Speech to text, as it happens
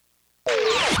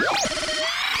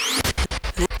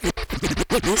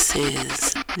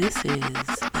This is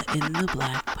the In the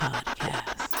Black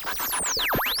podcast.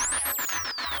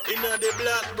 In the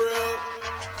black, bro.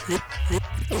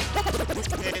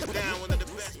 Hands down, one of the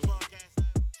best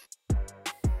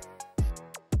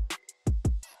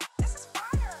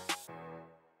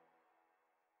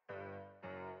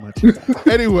podcasts.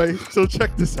 Anyway, so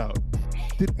check this out.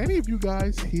 Did any of you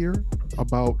guys hear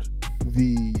about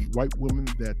the white woman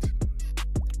that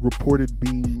reported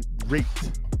being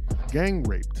raped, gang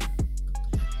raped,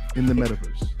 in the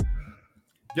metaverse?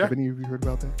 Yeah. Have any of you heard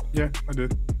about that? Yeah, I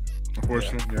did.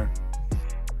 Unfortunately, yeah.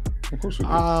 Of course we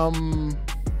do.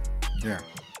 Yeah.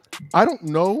 I don't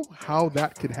know how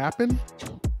that could happen.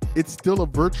 It's still a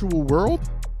virtual world.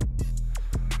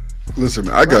 Listen,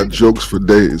 I got jokes for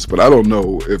days, but I don't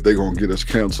know if they're gonna get us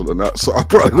canceled or not. So I'm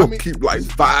probably gonna keep like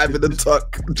 5 in the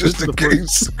tuck just in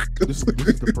case. This is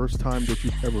the first time that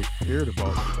you've ever cared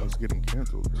about us getting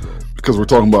canceled. So. Because we're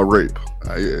talking about rape.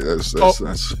 That's talking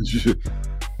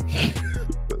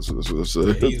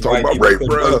about rape,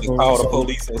 bro. Call the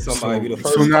police and somebody be the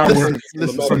first. So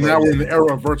now we're in the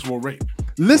era of virtual rape.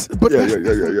 Listen, but yeah.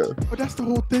 But that's the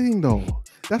whole thing, though.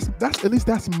 That's at least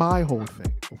that's my whole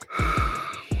thing. Okay.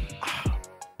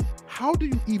 How do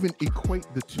you even equate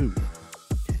the two?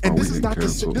 And this is not the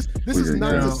this is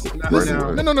not the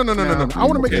no. I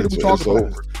want to make sure that we talk about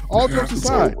this. All jokes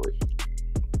aside,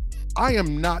 I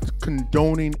am not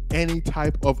condoning any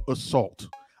type of assault.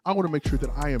 I want to make sure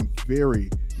that I am very,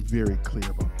 very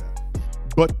clear about that.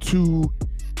 But to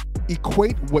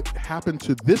equate what happened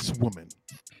to this woman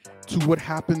to what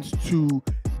happens to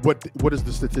what does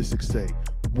the statistics say?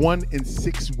 1 in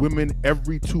 6 women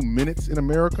every 2 minutes in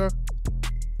America.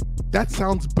 That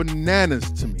sounds bananas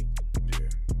to me. Yeah.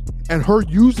 And her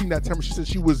using that term, she said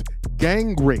she was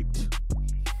gang raped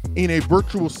in a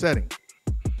virtual setting.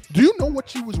 Do you know what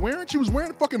she was wearing? She was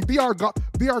wearing fucking VR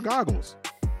goggles.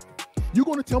 You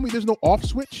going to tell me there's no off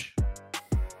switch?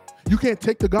 You can't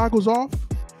take the goggles off?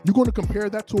 You going to compare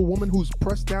that to a woman who's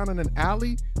pressed down in an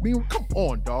alley? Come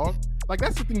on, dog. Like,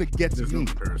 that's the thing that gets me,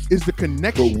 is the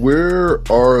connection. But where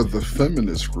are the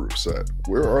feminist groups at?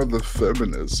 Where are the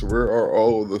feminists? Where are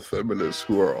all of the feminists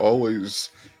who are always,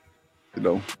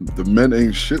 the men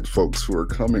ain't shit folks who are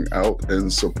coming out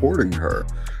and supporting her?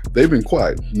 They've been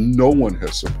quiet. No one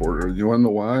has supported her. You want to know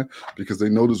why? Because they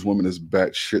know this woman is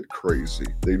batshit crazy.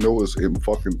 They know it's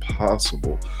fucking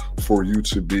possible for you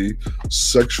to be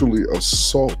sexually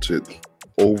assaulted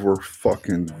over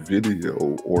fucking video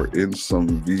or in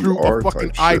some VR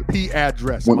fucking type IP shit.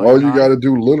 address. When all you got to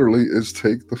do literally is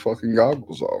take the fucking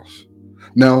goggles off.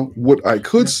 Now, what I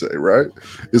could say, right,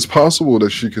 it's possible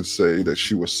that she could say that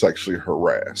she was sexually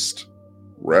harassed,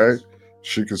 right?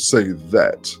 She could say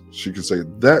that. She could say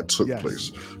that took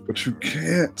place. But you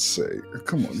can't say,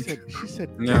 come on.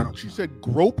 She said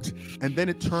groped, and then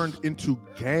it turned into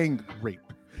gang rape.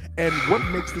 And what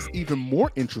makes this even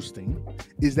more interesting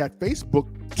is that Facebook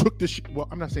took this. Well,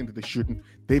 I'm not saying that they shouldn't.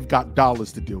 They've got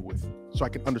dollars to deal with, so I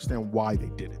can understand why they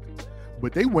did it.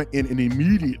 But they went in and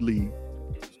immediately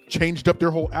changed up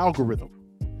their whole algorithm.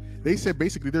 They said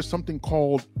basically there's something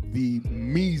called the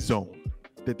Me Zone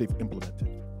that they've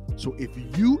implemented. So if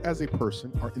you as a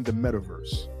person are in the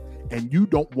metaverse and you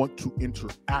don't want to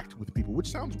interact with people, which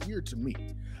sounds weird to me,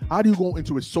 how do you go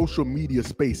into a social media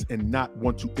space and not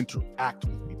want to interact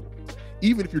with people?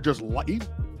 Even if you're just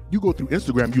you go through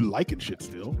Instagram, you liking shit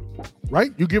still,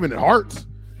 right? You're giving it hearts.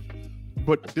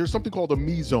 But there's something called a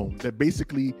Me Zone that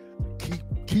basically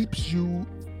keeps you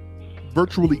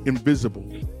virtually invisible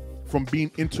from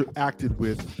being interacted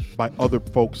with by other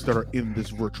folks that are in this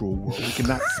virtual world. We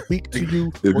cannot speak to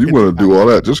you. If you want to do all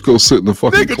that, just go sit in the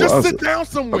fucking closet. Just sit down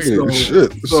somewhere.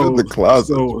 Sit in the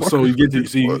closet. So you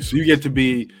get to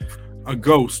be a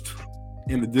ghost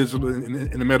in the digital in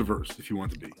the metaverse if you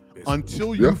want to be. Basically.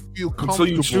 Until you feel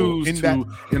comfortable in that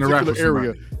particular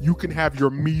area, you can have your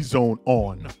Me Zone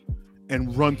on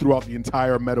and run throughout the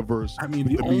entire metaverse. I mean,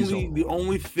 the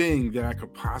only thing that I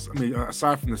could possibly,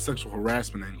 aside from the sexual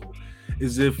harassment angle,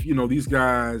 is if these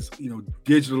guys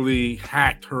digitally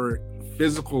hacked her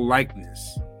physical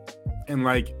likeness and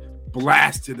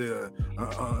blasted a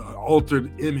altered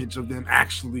image of them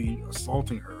actually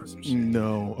assaulting her or some shit.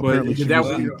 No, but apparently she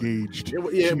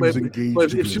was engaged.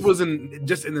 But if she wasn't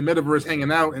just in the metaverse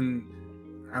hanging out, and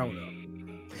I don't know.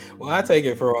 Well, I take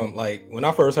it from when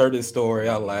I first heard this story,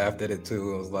 I laughed at it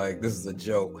too. I was like, this is a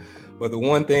joke. But the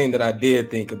one thing that I did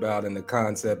think about in the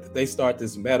concept, that they start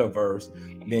this metaverse,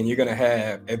 then you're going to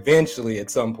have eventually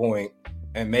at some point,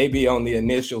 and maybe on the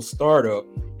initial startup,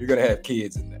 you're going to have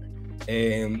kids in there.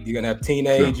 and you're gonna have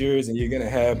teenagers and you're gonna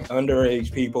have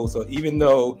underage people. So even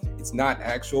though it's not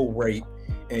actual rape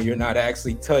and you're not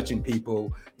actually touching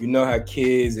people, you know how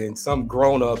kids and some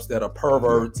grown-ups that are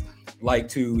perverts like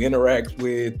to interact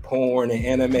with porn and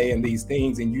anime and these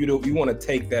things, and you want to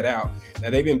take that out. Now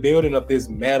they've been building up this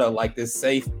meta, like this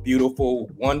safe, beautiful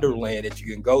wonderland that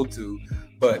you can go to,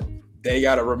 but they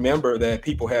got to remember that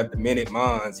people have demented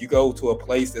minds. You go to a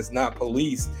place that's not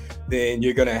policed, then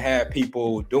you're gonna have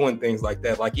people doing things like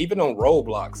that. Like even on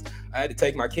Roblox, I had to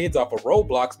take my kids off of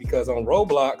Roblox because on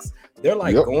Roblox they're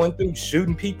like going through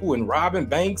shooting people and robbing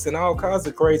banks and all kinds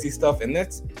of crazy stuff, and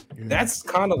that's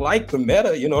kind of like the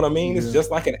meta, you know what I mean? It's just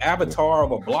like an avatar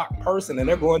of a block person, and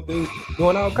they're going through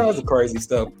doing all kinds of crazy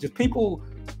stuff. Just people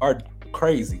are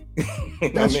crazy.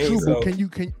 That's true. So,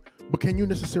 but can you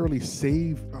necessarily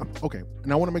save? Okay,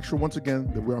 and I want to make sure once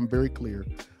again that I'm very clear.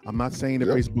 I'm not saying that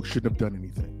Facebook shouldn't have done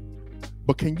anything,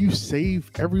 but can you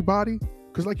save everybody?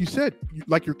 Because, like you said,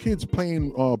 like your kids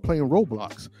playing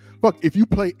Roblox. Fuck, if you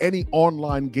play any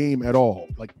online game at all,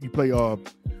 like you play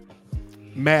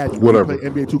Madden, whatever, you play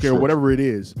NBA 2K or whatever it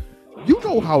is, you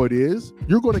know how it is.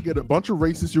 You're going to get a bunch of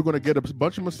racists. You're going to get a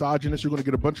bunch of misogynists. You're going to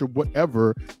get a bunch of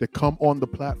whatever that come on the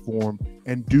platform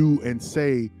and do and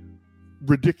say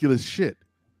ridiculous shit.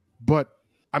 But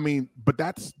I mean,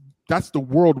 that's the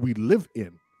world we live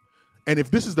in. And if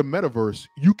this is the metaverse,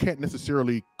 you can't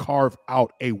necessarily carve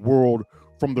out a world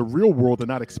from the real world and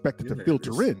not expect it to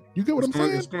filter in. You get what I'm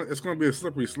saying? It's going to be a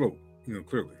slippery slope,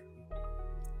 clearly.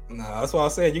 Nah, that's why I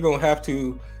said you're going to have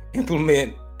to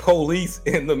implement police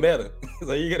in the meta.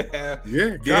 So you're going to have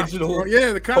digital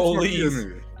the cops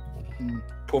police.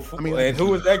 And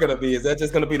who is that going to be? Is that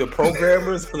just going to be the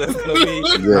programmers? So that's going to be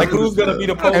like who's going to be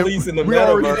the police in the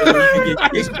metaverse? You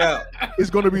get kicked out. It's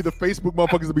going to be the Facebook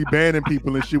motherfuckers to be banning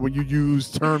people and shit when you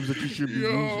use terms that you should be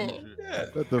using.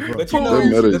 But the meta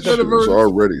shit is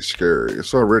already scary.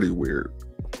 It's already weird.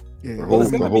 Yeah,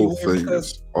 the whole thing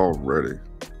is already.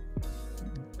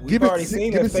 We've already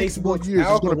seen that Facebook years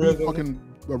is going to be fucking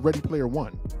a Ready Player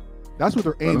One. That's what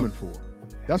they're aiming for.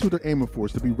 That's what they're aiming for,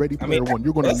 is to be Ready Player One.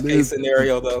 You're going to live. Best case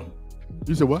scenario, though.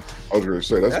 You said what? I was going to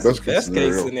say that's best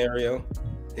case scenario.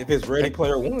 If it's Ready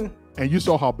Player One. And you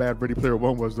saw how bad Ready Player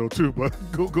One was, though, too. But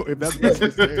go if that's best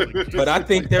case scenario. But I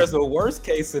think there's a worst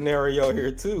case scenario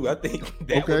here too. I think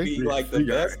that would be like the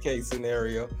best case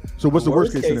scenario. So what's the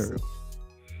worst case scenario?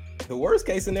 The worst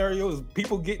case scenario is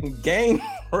people getting gang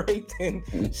raped and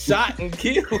shot and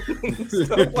killed and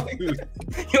stuff like that.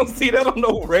 You don't see that on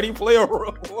no Ready Player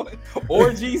One.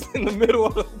 Orgies in the middle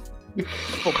of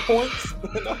for points.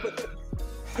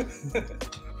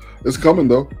 It's coming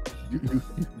though.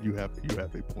 You have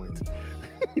a point.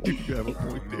 You have a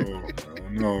point there.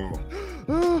 No.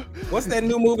 What's that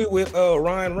new movie with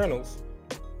Ryan Reynolds?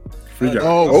 Free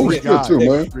Guy. Free Guy too,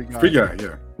 man. Free Guy,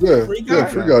 yeah. Free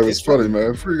Guy was funny,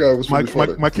 man. Free Guy was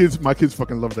funny. My kids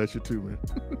fucking love that shit too, man.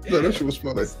 Yeah, that shit was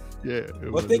funny. Yeah.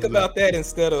 Well, think about that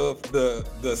instead of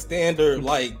the standard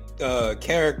like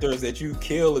characters that you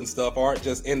kill and stuff aren't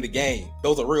just in the game.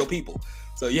 Those are real people.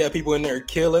 So you have people in there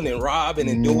killing and robbing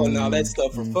and doing all that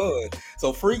stuff for fun.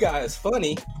 So Free Guy is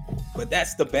funny, but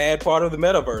that's the bad part of the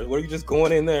metaverse. Where you just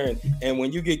going in there and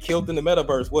when you get killed in the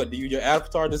metaverse, what do your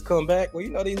avatar just come back?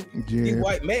 Well, these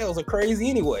white males are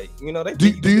crazy anyway. They do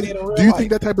you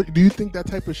think that type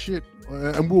of shit?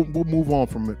 And we'll move on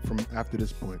from after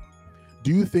this point. Do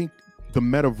you think the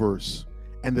metaverse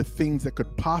and the things that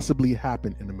could possibly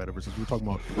happen in the metaverse, as we're talking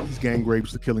about these gang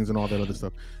rapes, the killings, and all that other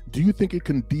stuff, do you think it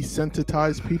can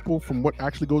desensitize people from what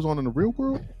actually goes on in the real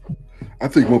world? I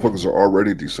think motherfuckers are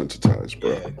already desensitized,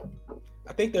 bro. Yeah.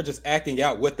 I think they're just acting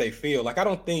out what they feel. Like, I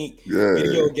don't think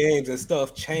video games and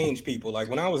stuff change people. Like,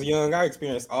 when I was young, I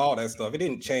experienced all that stuff. It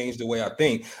didn't change the way I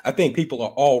think. I think people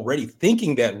are already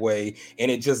thinking that way,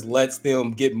 and it just lets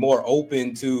them get more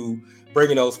open to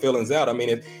bringing those feelings out. I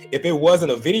mean, if it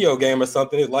wasn't a video game or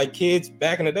something, it's like kids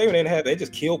back in the day when they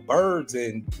just kill birds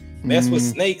and mess with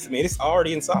snakes. I mean, it's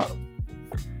already inside them.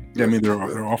 Yeah, I mean,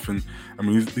 they're often. I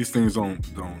mean, these things don't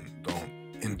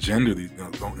engender these,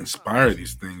 don't inspire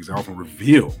these things. They often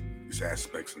reveal these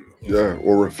aspects in them. Yeah,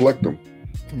 or reflect them.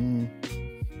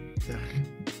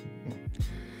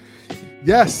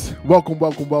 Yes, welcome.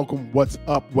 What's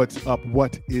up?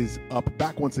 What is up?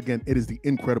 Back once again, it is the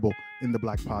Incredible in the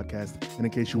Black podcast. And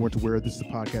in case you weren't aware, this is a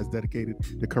podcast dedicated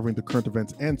to covering the current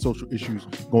events and social issues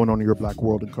going on in your Black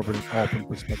world, and covering it all from the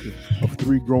perspective of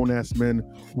three grown-ass men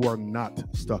who are not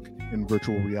stuck in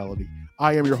virtual reality.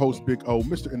 I am your host, Big O,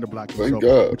 Mr. In the Black himself.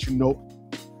 But you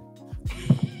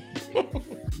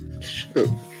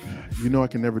know I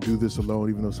can never do this alone,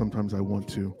 even though sometimes I want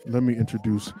to. Let me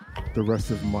introduce the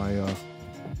rest of my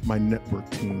my network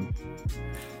team.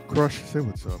 Crush, say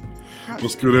what's up.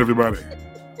 What's good, everybody?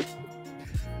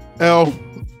 L,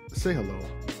 say hello.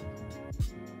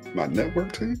 My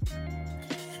network team?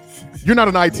 You're not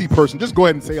an IT person. Just go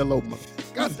ahead and say hello.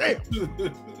 God damn.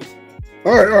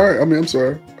 All right. I mean, I'm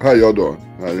sorry. How y'all doing?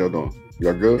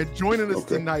 Y'all good? And joining us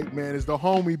tonight, man, is the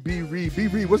homie B Reed. B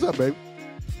Reed, what's up, baby?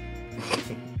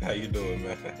 How you doing,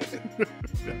 man?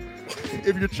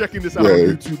 If you're checking this out on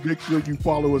YouTube, make sure you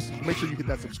follow us. Make sure you hit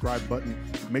that subscribe button.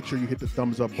 Make sure you hit the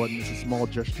thumbs up button. It's a small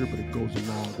gesture, but it goes a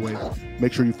long way.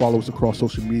 Make sure you follow us across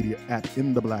social media at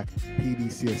In The Black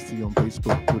PDCST on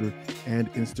Facebook, Twitter,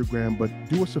 and Instagram. But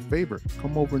do us a favor.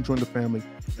 Come over and join the family.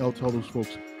 Tell those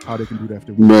folks how they can do that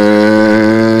after we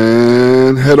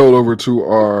Man, head on over to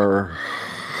our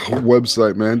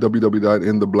website, man,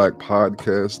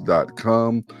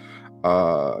 www.intheblackpodcast.com.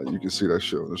 You can see that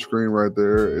shit on the screen right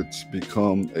there. It's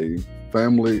become a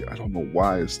family. I don't know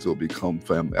why it's still become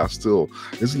family.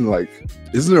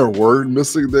 Isn't there a word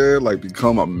missing there? Like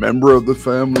become a member of the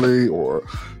family or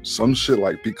some shit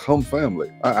like become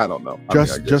family. I don't know.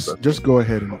 Just go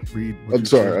ahead and read. I'm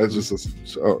sorry.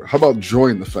 How about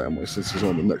join the family since it's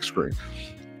on the next screen?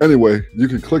 Anyway, you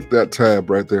can click that tab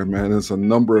right there, man. There's a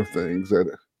number of things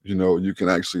that you can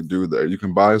actually do there. You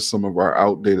can buy some of our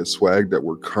outdated swag that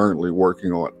we're currently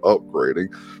working on upgrading.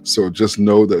 So just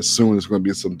know that soon there's going to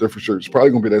be some different shirts. It's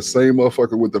probably going to be that same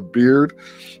motherfucker with the beard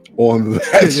on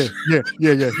that.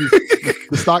 Yeah.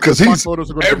 The stock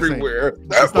photos are going to be everywhere.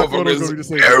 That motherfucker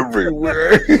is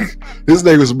everywhere. His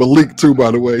name is Malik too, by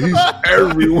the way. He's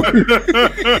everywhere.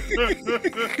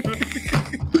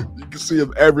 You can see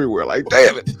him everywhere. Like,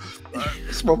 damn it.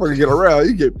 This motherfucker get around.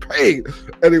 He get paid.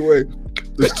 Anyway,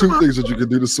 there's two things that you can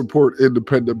do to support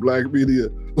independent black media.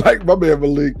 Like my man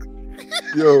Malik.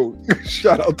 Yo,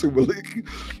 shout out to Malik.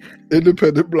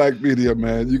 Independent black media,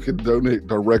 man. You can donate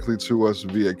directly to us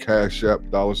via Cash App,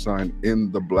 $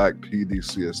 in the Black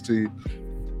PDCST.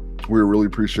 We really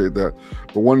appreciate that.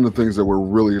 But one of the things that we're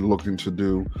really looking to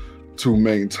do to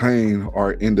maintain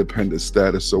our independent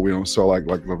status so we don't sell like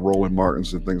the Roland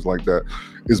Martins and things like that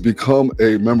is become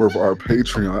a member of our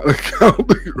Patreon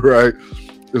account, right?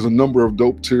 There's a number of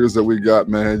dope tiers that we got,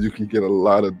 man. You can get a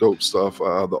lot of dope stuff,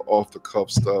 the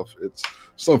off-the-cuff stuff. It's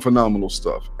some phenomenal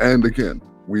stuff. And again,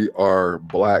 we are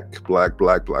black.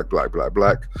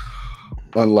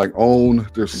 Unlike OWN,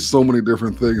 there's so many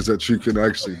different things that you can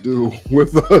actually do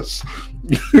with us.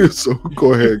 So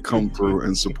go ahead, come through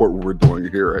and support what we're doing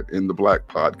here at In The Black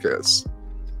Podcast.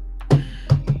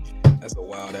 That's a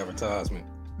wild advertisement.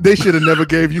 They should have never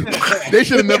gave you. They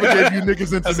should have never gave you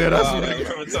niggas internet.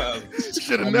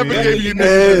 Should have never gave you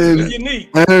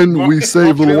niggas. And we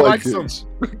save little white kids.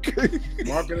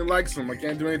 Marketing likes them. I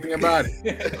can't do anything about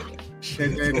it.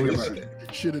 Should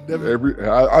have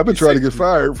never. I've been trying to get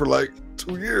fired for like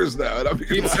 2 years now, and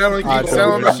keep selling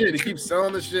the shit. He keeps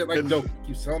selling the shit like dope.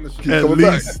 Keep selling the shit. At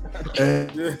least.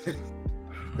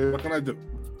 What can I do?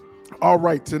 All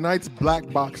right, tonight's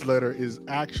Black Box letter is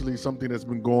actually something that's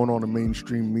been going on in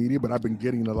mainstream media, but I've been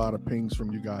getting a lot of pings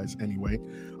from you guys anyway.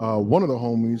 One of the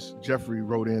homies, Jeffrey,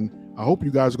 wrote in, I hope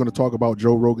you guys are going to talk about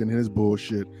Joe Rogan and his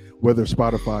bullshit, whether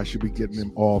Spotify should be getting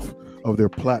him off of their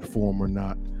platform or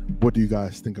not. What do you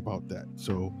guys think about that?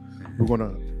 So we're going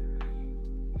to,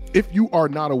 if you are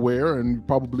not aware and you've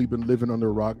probably been living under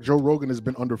a rock, Joe Rogan has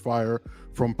been under fire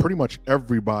from pretty much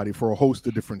everybody for a host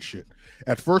of different shit.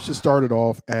 At first, it started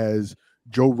off as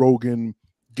Joe Rogan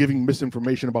giving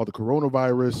misinformation about the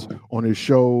coronavirus on his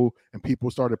show, and people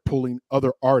started pulling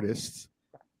other artists,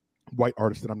 white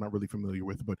artists that I'm not really familiar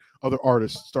with, but other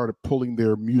artists started pulling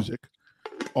their music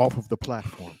off of the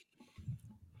platform.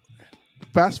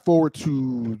 Fast forward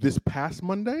to this past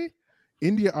Monday,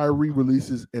 India Arie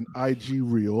releases an IG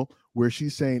reel where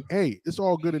she's saying, hey, it's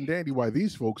all good and dandy why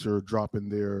these folks are dropping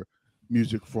their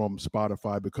music from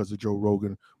Spotify because of Joe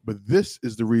Rogan, but this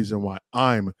is the reason why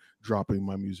I'm dropping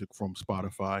my music from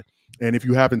Spotify. And if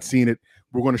you haven't seen it,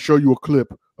 we're going to show you a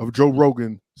clip of Joe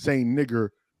Rogan saying nigger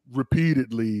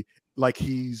repeatedly like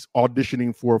he's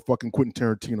auditioning for a fucking Quentin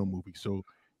Tarantino movie. So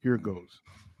here it goes.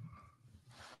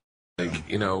 Like,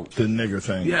 you know, the nigger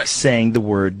thing. Yes. Saying the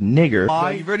word nigger.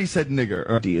 You've already said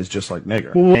nigger. D is just like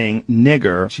nigger. Saying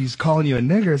nigger. She's calling you a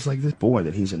nigger. It's like this boy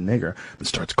that he's a nigger, but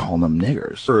starts calling them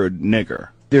niggers. Word nigger.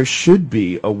 There should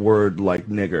be a word like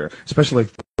nigger, especially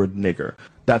like the word nigger.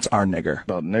 That's our nigger.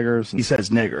 About niggers. He says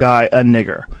nigger. Guy, a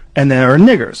nigger. And then our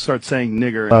niggers start saying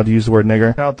nigger. Allowed to use the word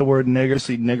nigger. Out the word nigger.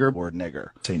 See nigger. Word nigger.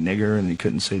 Say nigger, and he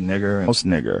couldn't say nigger. And most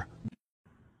nigger.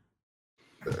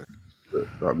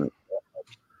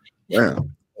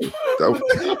 Damn.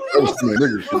 That was too many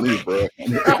niggas for me, bro.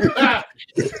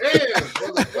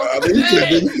 I mean,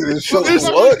 he could show the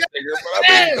blood, nigga, but I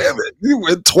mean, damn it, he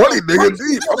went 20 nigga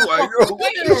deep. I'm like, yo,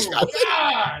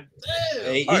 God,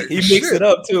 damn. He mixed it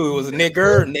up too. It was a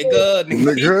nigga.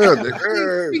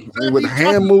 And with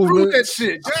hand movement. That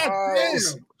shit. God damn.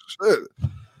 Shit.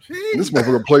 This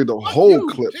motherfucker played the whole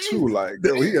clip too. Like,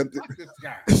 yo, he had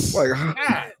like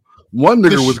one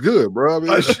nigga was good, bro. I mean,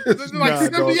 There's like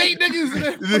 78 niggas in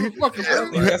there.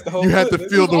 That's the whole You had to clip.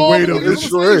 feel the weight of it it.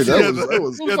 sure is. You had That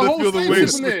was to feel the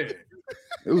weight.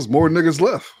 it was more niggas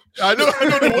left. I know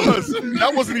there was.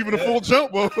 That wasn't even a full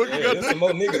jump, motherfucker. Yeah, there's some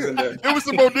more niggas in there. There was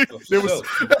some more niggas. There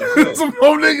was Some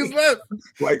more niggas left.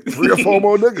 Like 3 or 4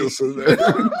 more niggas in there.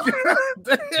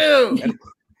 Damn.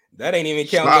 That ain't even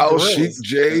counting Style, the Sheik, gorillas.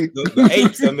 Jay. The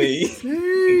apes, I mean.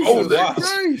 Oh, wow.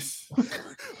 Christ.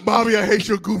 Bobby, I hate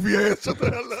your goofy ass. Shut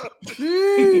the hell up.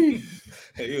 Jeez.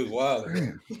 Hey, he was wild.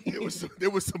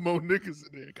 There was some more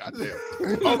niggas in there.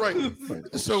 Goddamn. All right.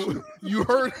 So you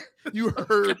heard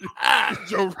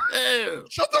Joe.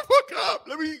 Shut the fuck up.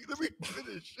 Let me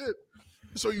finish shit.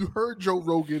 So you heard Joe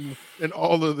Rogan and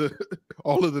all of the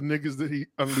niggas that he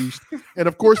unleashed, and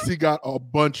of course he got a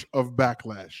bunch of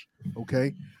backlash.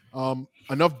 Okay,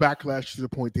 enough backlash to the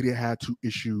point that he had to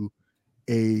issue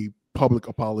a public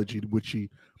apology, which he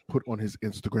put on his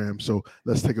Instagram. So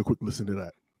let's take a quick listen to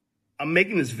that. I'm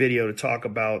making this video to talk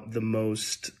about the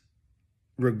most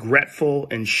regretful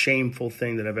and shameful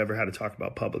thing that I've ever had to talk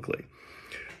about publicly.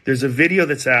 There's a video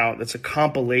that's out that's a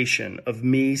compilation of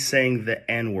me saying the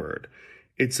N-word.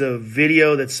 It's a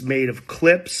video that's made of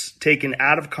clips taken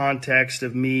out of context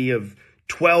of me of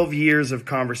 12 years of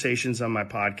conversations on my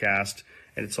podcast,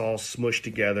 and it's all smushed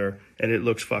together, and it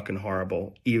looks fucking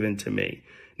horrible, even to me.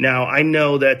 Now, I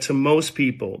know that to most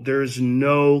people, there's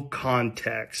no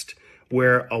context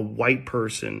where a white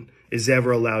person is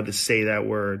ever allowed to say that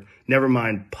word, never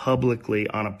mind publicly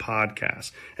on a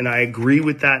podcast. And I agree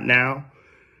with that now.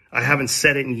 I haven't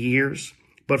said it in years,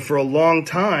 but for a long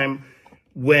time,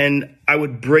 when I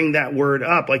would bring that word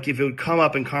up, like if it would come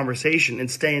up in conversation,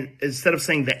 instead of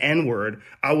saying the N-word,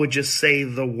 I would just say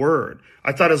the word.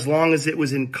 I thought as long as it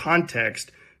was in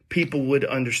context, people would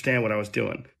understand what I was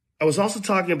doing. I was also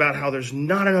talking about how there's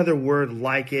not another word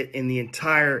like it in the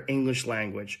entire English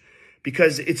language,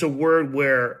 because it's a word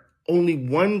where only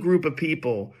one group of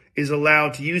people is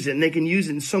allowed to use it, and they can use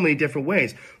it in so many different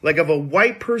ways. Like if a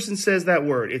white person says that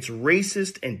word, it's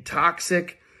racist and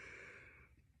toxic,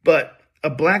 but a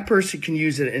black person can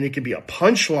use it and it could be a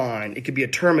punchline. It could be a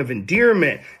term of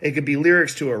endearment. It could be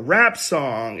lyrics to a rap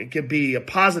song. It could be a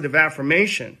positive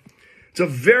affirmation. It's a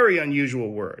very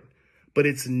unusual word, but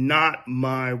it's not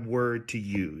my word to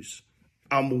use.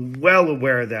 I'm well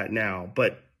aware of that now,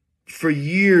 but for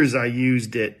years I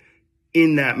used it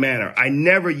in that manner. I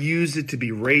never used it to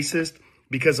be racist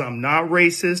because I'm not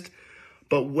racist,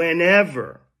 but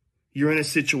whenever you're in a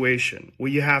situation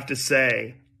where you have to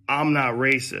say, I'm not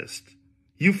racist,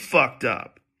 you fucked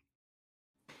up.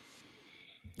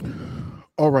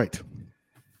 All right.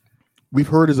 We've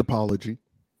heard his apology.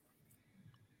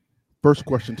 First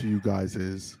question to you guys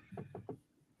is,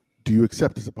 do you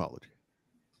accept his apology?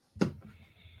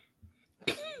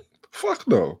 Fuck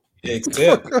no.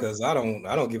 Except because I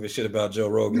don't give a shit about Joe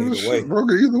Rogan either way.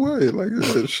 Rogan either way.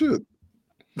 Like shit.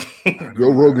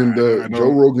 Joe Rogan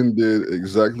did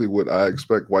exactly what I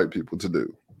expect white people to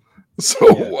do. So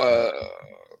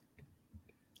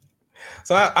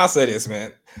So I'll say this,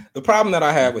 man. The problem that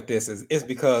I have with this is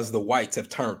because the whites have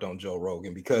turned on Joe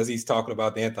Rogan because he's talking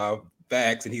about the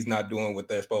anti-vax and he's not doing what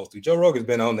they're supposed to. Joe Rogan's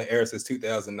been on the air since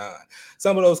 2009.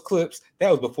 Some of those clips, that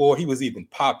was before he was even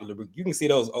popular. But you can see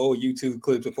those old YouTube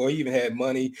clips before he even had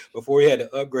money, before he had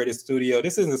to upgrade his studio.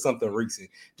 This isn't something recent.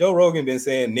 Joe Rogan been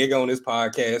saying nigga on his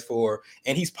podcast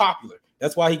and he's popular.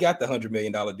 That's why he got the $100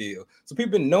 million deal. So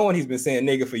people been knowing he's been saying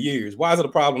nigga for years. Why is it a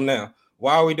problem now?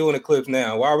 Why are we doing the clips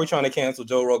now? Why are we trying to cancel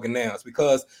Joe Rogan now?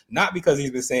 It's not because he's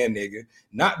been saying nigga,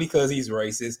 not because he's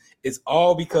racist. It's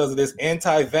all because of this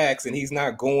anti-vax and he's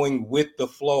not going with the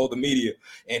flow of the media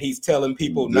and he's telling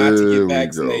people not to get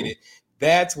vaccinated.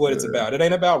 That's what it's about. It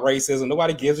ain't about racism.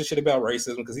 Nobody gives a shit about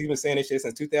racism because he's been saying this shit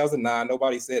since 2009.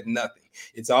 Nobody said nothing.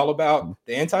 It's all about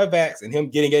the anti-vax and him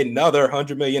getting another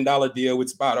 $100 million deal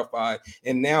with Spotify.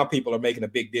 And now people are making a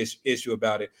big issue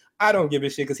about it. I don't give a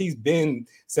shit because he's been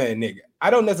saying nigga. I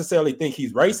don't necessarily think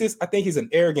he's racist. I think he's an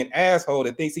arrogant asshole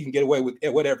that thinks he can get away with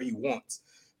whatever he wants.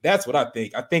 That's what I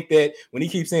think. I think that when he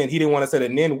keeps saying he didn't want to say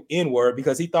the N-word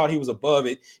because he thought he was above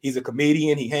it. He's a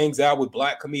comedian. He hangs out with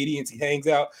black comedians. He hangs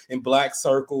out in black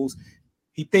circles.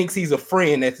 He thinks he's a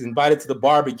friend that's invited to the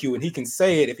barbecue, and he can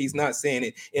say it if he's not saying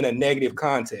it in a negative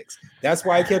context. That's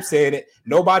why he kept saying it.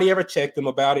 Nobody ever checked him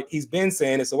about it. He's been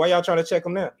saying it. So why y'all trying to check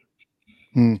him now?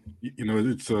 You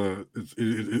know,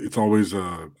 it's always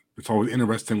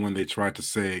interesting when they try to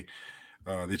say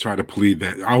they try to plead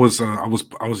that I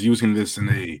was using this in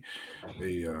a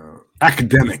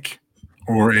academic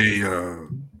or a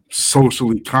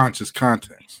socially conscious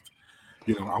context.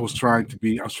 You know, I was trying to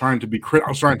be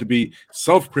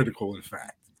self-critical. In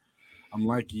fact, I'm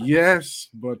like, yes,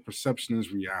 but perception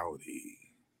is reality.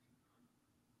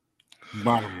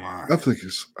 Bottom line, I think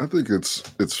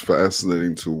it's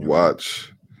fascinating to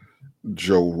watch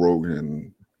Joe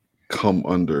Rogan come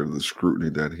under the scrutiny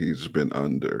that he's been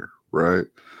under, right?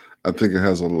 I think it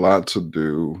has a lot to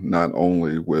do not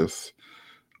only with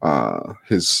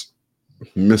his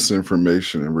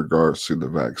misinformation in regards to the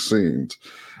vaccines.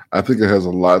 I think it has a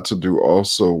lot to do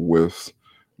also with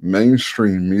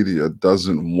mainstream media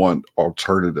doesn't want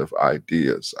alternative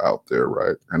ideas out there,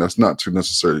 right? And that's not to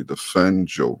necessarily defend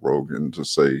Joe Rogan to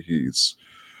say he's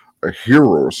a hero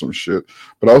or some shit,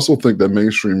 but I also think that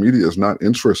mainstream media is not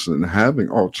interested in having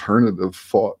alternative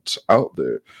thoughts out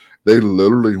there. They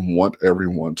literally want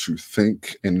everyone to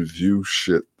think and view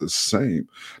shit the same.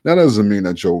 That doesn't mean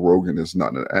that Joe Rogan is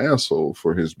not an asshole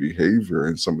for his behavior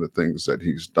and some of the things that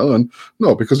he's done.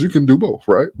 No, because you can do both,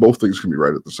 right? Both things can be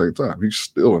right at the same time. He's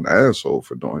still an asshole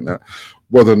for doing that.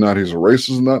 Whether or not he's a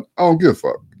racist or not, I don't give a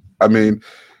fuck. I mean,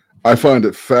 I find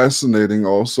it fascinating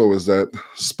also is that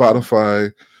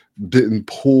Spotify didn't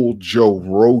pull Joe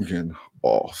Rogan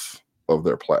off of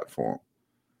their platform.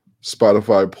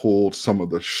 Spotify pulled some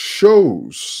of the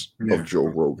shows of Joe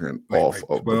Rogan off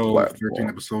of 12, the platform. 13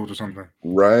 episodes or something.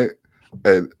 Right?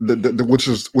 And which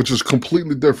is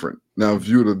completely different. Now, if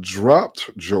you'd have dropped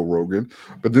Joe Rogan,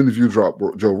 but then if you drop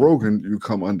Joe Rogan, you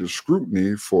come under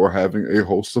scrutiny for having a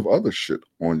host of other shit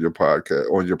on your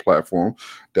podcast, on your platform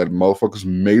that motherfuckers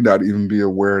may not even be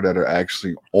aware that are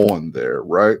actually on there,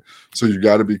 right? So you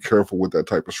got to be careful with that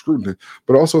type of scrutiny.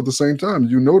 But also at the same time,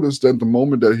 you notice that the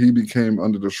moment that he became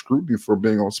under the scrutiny for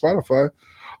being on Spotify,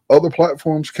 other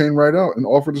platforms came right out and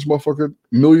offered this motherfucker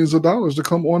millions of dollars to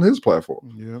come on his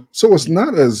platform. Yeah. So it's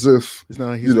not as if, he's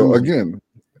not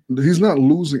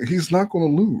losing. He's not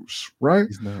going to lose, right?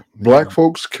 He's not. Black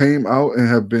folks came out and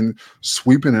have been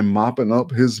sweeping and mopping up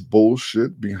his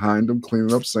bullshit behind him,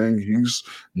 cleaning up, saying he's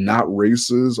not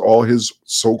racist. All his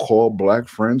so-called black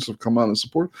friends have come out and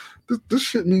support. This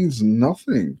shit means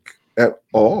nothing at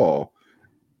all.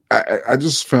 I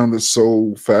just found it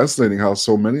so fascinating how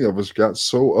so many of us got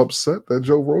so upset that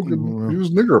Joe Rogan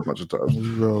used nigger a bunch of times.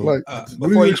 Like, what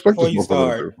do you expect this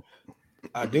motherfucker to do?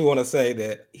 I do want to say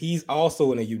that he's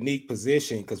also in a unique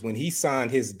position because when he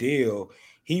signed his deal,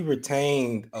 he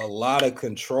retained a lot of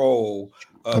control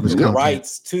of the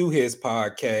rights to his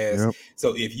podcast. Yep.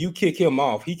 So if you kick him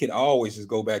off, he can always just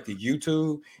go back to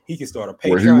YouTube. He can start a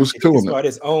Patreon. He can start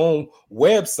his own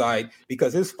website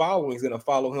because his following is going to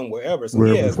follow him wherever. So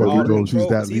he has all the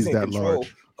control. He's in control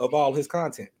large of all his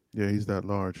content. Yeah, he's that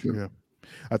large. Yeah.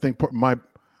 I think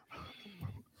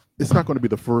it's not going to be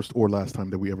the first or last time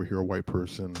that we ever hear a white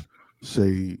person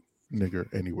say nigger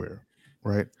anywhere,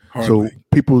 right? Hardly. So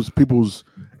people's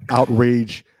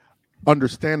outrage,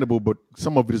 understandable, but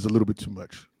some of it is a little bit too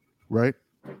much, right?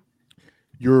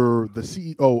 You're the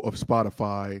CEO of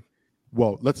Spotify.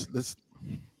 Well, let's.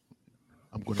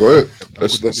 I'm going to go ahead.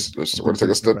 Let's we're gonna take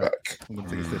a step back. I'm going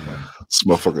to take a step back. This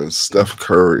motherfucker Steph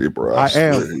Curry, bro. I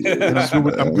am, and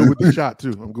I'm good with the shot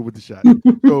too. I'm good with the shot.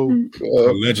 So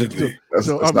allegedly, that's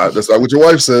not what your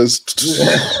wife says.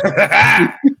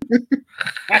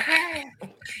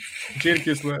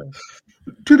 Kiss laugh.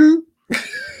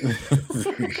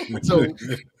 So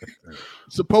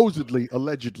supposedly,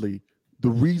 allegedly, the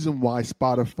reason why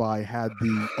Spotify had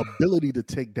the ability to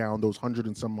take down those 100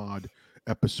 and some odd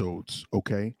episodes,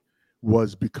 okay,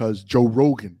 was because Joe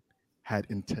Rogan had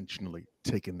intentionally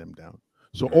taken them down.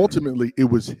 So ultimately, it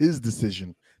was his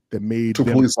decision that made to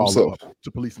police himself.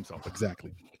 To police himself,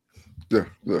 exactly. Yeah.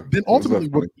 Then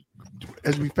ultimately,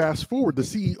 as we fast forward, the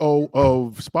CEO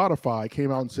of Spotify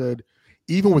came out and said,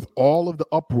 even with all of the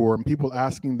uproar and people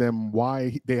asking them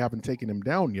why they haven't taken him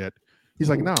down yet, he's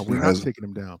like, "No, we're not taking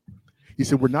him down." He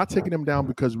said, "We're not taking him down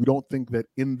because we don't think that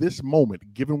in this moment,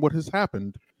 given what has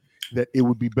happened, that it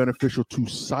would be beneficial to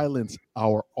silence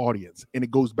our audience." And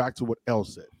it goes back to what Elle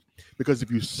said. Because if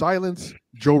you silence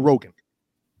Joe Rogan,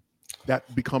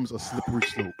 that becomes a slippery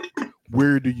slope.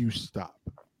 Where do you stop?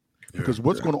 Because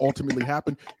what's going to ultimately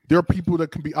happen, there are people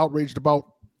that can be outraged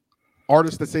about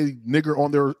artists that say nigger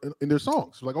on in their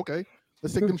songs. Like, okay,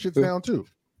 let's take them shits down too.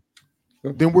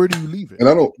 then where do you leave it? And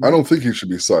I don't think he should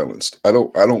be silenced. I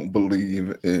don't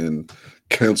believe in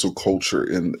cancel culture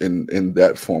in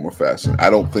that form of fashion. I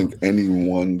don't think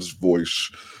anyone's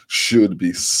voice should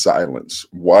be silenced.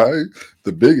 Why?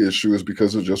 The big issue is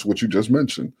because of just what you just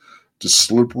mentioned, the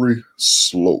slippery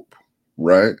slope,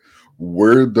 right?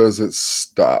 Where does it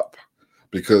stop?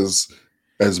 Because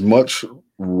as much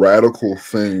radical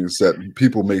things that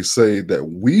people may say that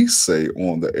we say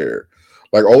on the air,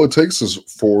 like all it takes is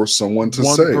for someone to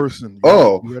One say, person.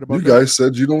 "Oh, You read you about guys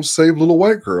said you don't save little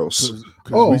white girls."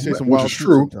 'Cause Oh, we say some which wild is shit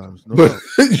true, sometimes. No but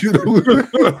doubt. you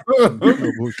know,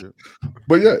 No bullshit.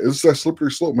 but yeah, it's that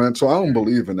slippery slope, man. So I don't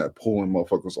believe in that pulling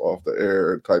motherfuckers off the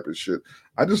air type of shit.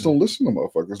 I just don't listen to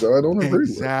motherfuckers that I don't agree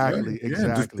Exactly, with.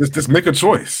 exactly. Just make a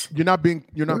choice. You're not being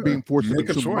forced to make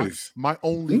do a so. choice. My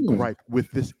only gripe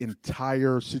with this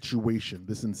entire situation,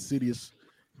 this insidious,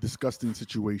 disgusting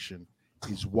situation,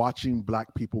 is watching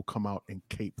black people come out and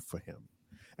cape for him.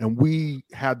 And we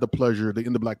had the pleasure, the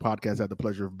In the Black podcast had the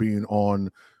pleasure of being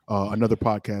on another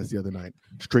podcast the other night,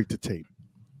 Straight to Tape.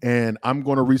 And I'm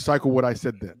going to recycle what I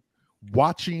said then.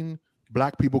 Watching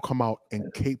black people come out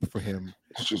and cape for him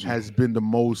has been the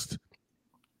most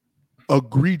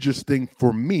egregious thing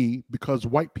for me, because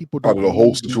white people don't Out of the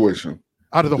whole situation.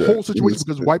 Out of the whole situation,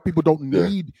 because white people don't Yeah.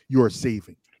 need your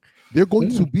saving. They're going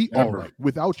to be all Never. right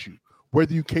without you.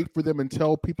 Whether you cape for them and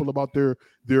tell people about their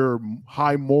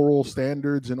high moral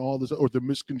standards and all this, or the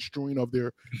misconstruing of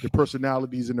their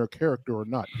personalities and their character or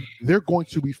not, they're going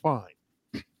to be fine.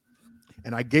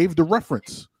 And I gave the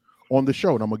reference on the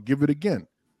show, and I'm going to give it again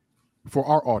for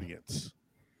our audience.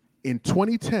 In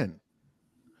 2010,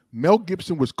 Mel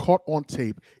Gibson was caught on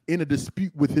tape in a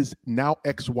dispute with his now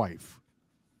ex-wife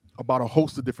about a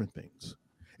host of different things.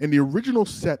 And the original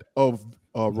set of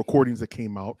recordings that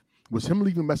came out was him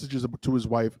leaving messages to his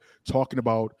wife talking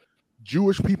about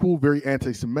Jewish people, very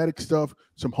anti-Semitic stuff,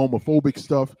 some homophobic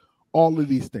stuff, all of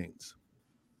these things.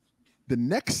 The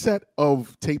next set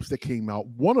of tapes that came out,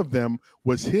 one of them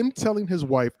was him telling his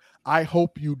wife, "I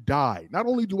hope you die. Not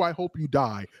only do I hope you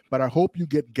die, but I hope you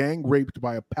get gang raped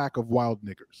by a pack of wild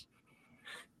niggers."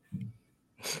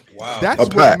 Wow. That's A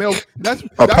what pack. Mel. That's A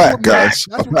that's pack, what Mel, guys.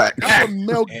 That's A what, pack. that's what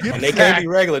Mel Gibson. And they can't be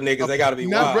regular niggas. They gotta be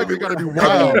Not wild. regular, gotta be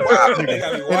wild. They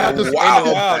gotta be And not wild. just Wild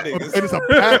and niggas. it's a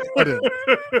pack of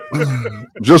them.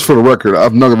 Just for the record,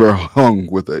 I've never hung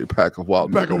with a pack of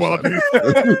wild Pack of niggas. wild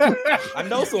niggas. I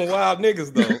know some wild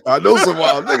niggas though. I know some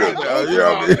wild niggas now. You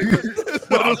know what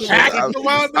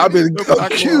I mean? I've been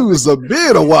accused of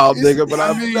being a wild nigga, but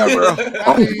I've never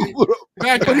hung with a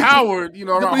Back at Howard,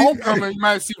 around homecoming, you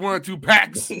might see 1 or 2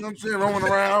 packs, you know what I'm saying, roaming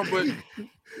around, but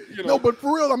No, but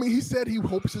for real, I mean, he said he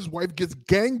hopes his wife gets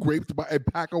gang raped by a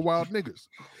pack of wild niggas.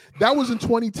 That was in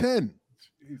 2010.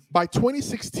 By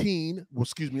 2016, well,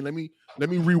 excuse me, let me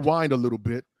rewind a little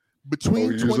bit.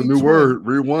 Between use a new word,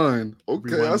 rewind.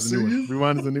 Okay, Rewind I is a see new one. you.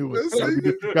 Rewind is a new one. I see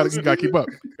you. Gotta keep up.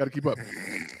 Gotta keep up.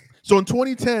 So in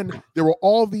 2010, there were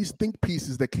all these think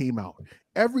pieces that came out.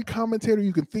 Every commentator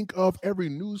you can think of, every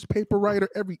newspaper writer,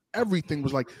 everything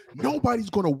was like, nobody's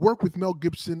going to work with Mel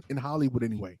Gibson in Hollywood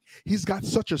anyway. He's got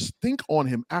such a stink on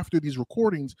him after these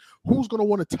recordings. Who's going to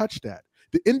want to touch that?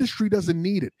 The industry doesn't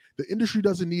need it. The industry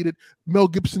doesn't need it. Mel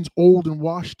Gibson's old and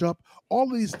washed up. All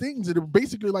of these things that are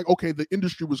basically like, okay, the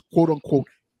industry was quote unquote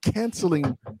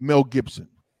canceling Mel Gibson.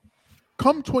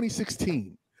 Come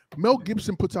 2016, Mel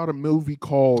Gibson puts out a movie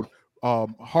called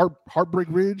Heartbreak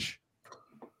Ridge.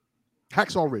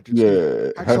 Hacksaw Ridge.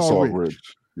 Yeah, Hacksaw Ridge.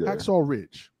 Yeah. Hacksaw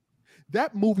Ridge.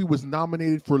 That movie was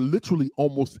nominated for literally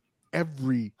almost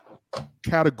every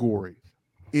category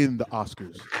in the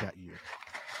Oscars that year.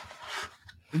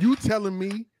 And you telling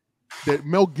me that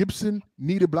Mel Gibson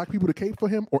needed black people to cape for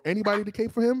him or anybody to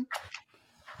cape for him?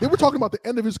 They were talking about the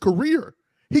end of his career.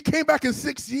 He came back in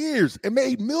 6 years and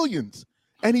made millions.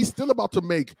 And he's still about to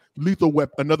make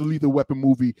another Lethal Weapon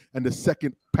movie and the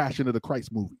second Passion of the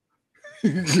Christ movie.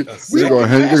 They're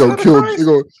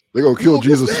gonna kill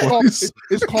Jesus twice.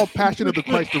 It's called Passion of the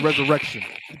Christ, the Resurrection.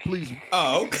 Please.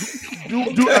 Oh,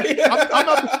 okay.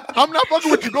 I'm not fucking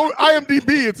with you. Go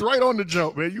IMDb. It's right on the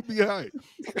jump, man. You be all right.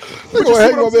 They're gonna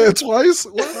hang my man twice.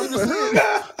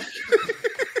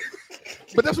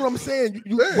 But that's what I'm saying.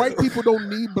 White people don't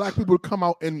need black people to come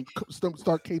out and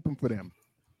start caping for them.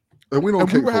 And we don't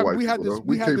cape for white we had people. this,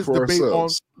 we had cape this for debate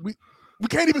ourselves. on. We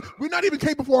can't even. We're not even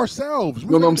caping for ourselves.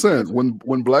 No, I'm saying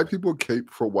when black people cape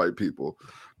for white people,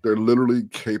 they're literally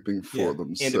caping for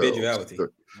themselves. Individuality.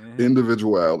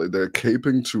 Individuality. They're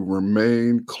caping to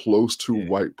remain close to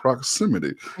white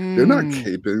proximity. They're not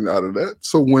caping out of that.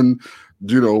 So when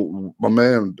my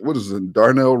man, what is it,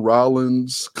 Darnell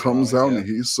Rollins comes out and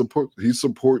he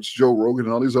supports Joe Rogan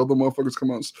and all these other motherfuckers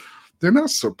come out. they're not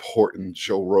supporting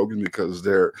Joe Rogan because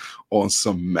they're on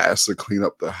some massive clean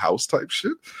up the house type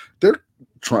shit. They're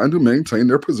trying to maintain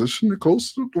their position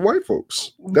close to the white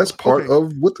folks. That's part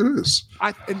of what it is.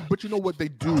 But you know what they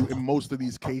do in most of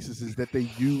these cases is that they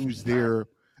use their,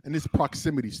 and this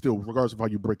proximity still, regardless of how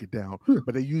you break it down,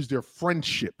 but they use their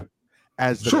friendship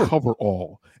as the cover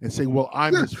all and say, well,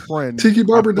 I'm his friend. Tiki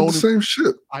Barber did the same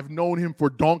shit. I've known him for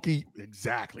donkey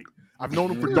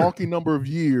number of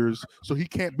years, so he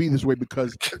can't be this way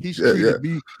because he's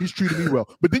treated me well.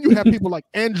 But then you have people like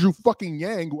Andrew fucking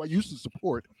Yang, who I used to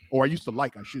support, or I used to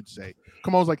like, I should say.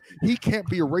 Come on, I was like, he can't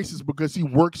be a racist because he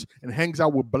works and hangs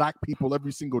out with black people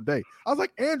every single day. I was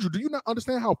like, Andrew, do you not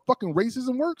understand how fucking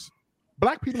racism works?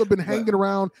 Black people have been hanging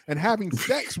around and having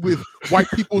sex with white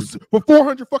people for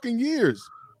 400 fucking years.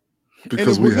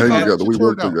 Because we hang together, we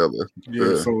work together.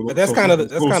 Yeah. But that's kind of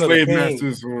the slave thing.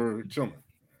 masters or children.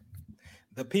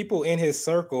 The people in his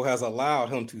circle has allowed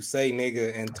him to say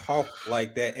nigga and talk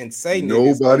like that and say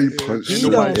nigga. Nobody punched He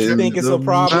don't think it's a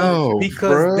problem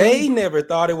because they never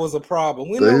thought it was a problem.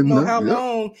 We don't know how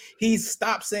long he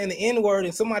stopped saying the N-word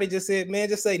and somebody just said, man,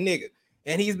 just say nigga.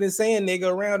 And he's been saying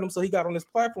nigga around him, so he got on his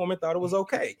platform and thought it was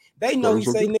okay. They know he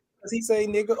say nigga because he say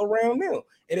nigga around them.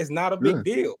 It is not a big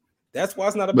deal. That's why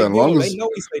it's not a big deal. They know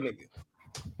he say nigga.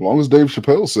 As long as Dave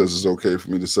Chappelle says it's okay for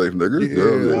me to say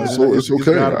nigga, so it's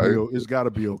okay. It's got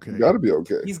to be okay. Got to be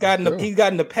okay. He's gotten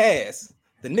the pass,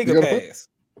 the nigga pass.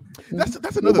 That's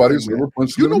another thing.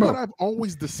 You know what I've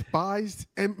always despised,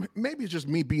 and maybe it's just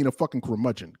me being a fucking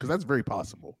curmudgeon, because that's very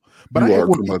possible. But you are a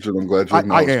curmudgeon. I'm glad you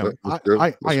acknowledged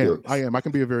that. I am. I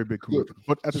can be a very big curmudgeon.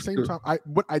 But at the same time,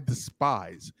 what I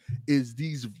despise is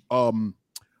these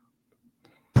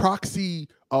proxy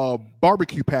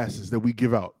barbecue passes that we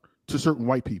give out to certain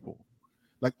white people.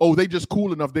 Like, oh, they just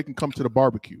cool enough they can come to the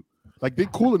barbecue. Like, they're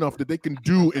cool enough that they can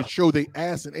do and show their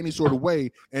ass in any sort of way,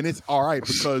 and it's all right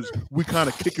because we kind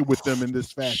of kick it with them in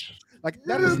this fashion. Like,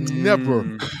 that has never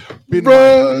been.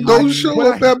 Bro, don't show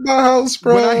up at my house,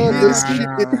 bro.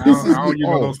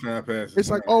 It's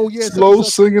like, oh yeah, slow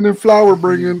singing and flower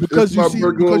bringing because my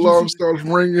burglar alarm starts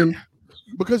ringing.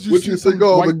 Because you what you think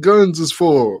all the guns is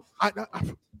for?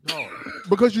 No,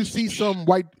 because you see some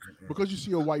white. Because you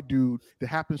see a white dude that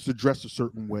happens to dress a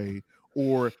certain way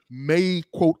or may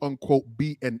quote unquote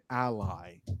be an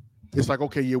ally. It's like,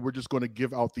 okay, yeah, we're just going to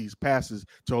give out these passes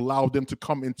to allow them to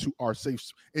come into our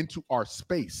space.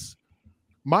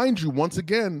 Mind you, once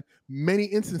again, many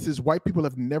instances, white people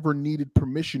have never needed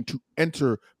permission to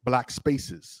enter black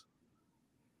spaces.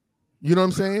 You know what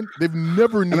I'm saying? They've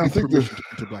never needed permission to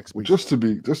enter black spaces. Just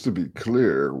to be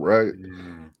clear, right?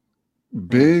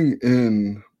 Being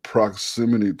in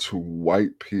proximity to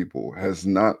white people has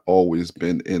not always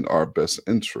been in our best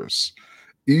interests,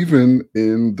 even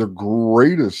in the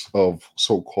greatest of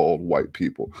so-called white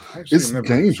people. It's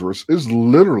dangerous. It's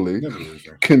literally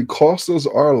can cost us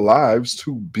our lives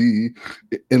to be,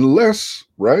 unless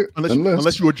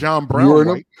you're John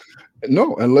Brown,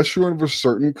 unless you're of a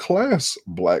certain class,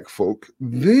 black folk,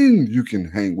 then you can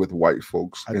hang with white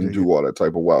folks and do all that type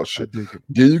of wild shit.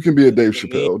 Then you can be a Dave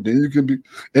Chappelle. Then you can be,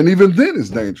 and even then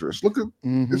it's dangerous. Look at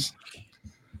this.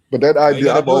 But that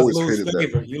idea, I've always hated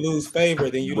that. You lose favor,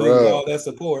 then you lose all that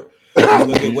support. You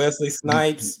look at Wesley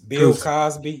Snipes, Bill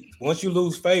Cosby. Once you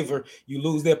lose favor, you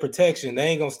lose their protection. They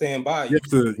ain't gonna stand by you.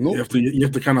 You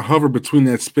have to kind of hover between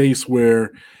that space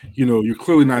where you're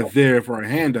clearly not there for a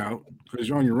handout because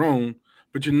you're on your own,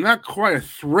 but you're not quite a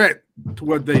threat to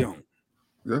what they own.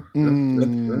 But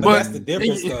that's the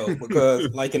difference, though,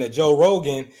 because like in a Joe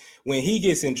Rogan, when he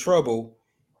gets in trouble,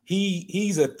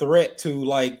 he's a threat to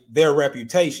like their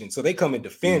reputation, so they come and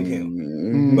defend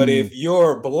him. But if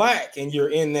you're black and you're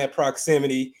in that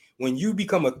proximity, when you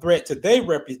become a threat to their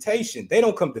reputation, they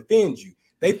don't come defend you.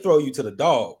 They throw you to the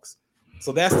dogs.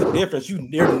 So that's the difference.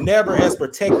 You're never as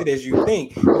protected as you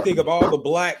think. You think of all the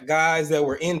black guys that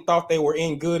thought they were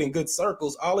in good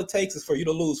circles. All it takes is for you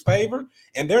to lose favor,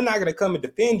 and they're not going to come and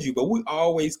defend you. But we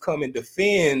always come and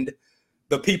defend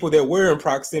the people that we're in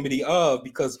proximity of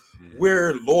because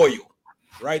we're loyal,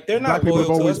 right? They're not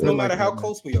loyal to us no matter how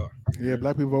close we are. Yeah,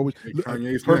 black people always.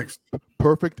 Kanye's next.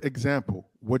 Perfect example.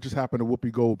 What just happened to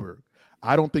Whoopi Goldberg?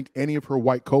 I don't think any of her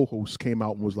white co-hosts came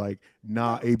out and was like,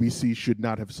 nah, ABC should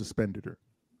not have suspended her.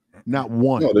 Not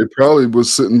one. No, they probably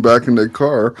was sitting back in their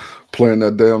car playing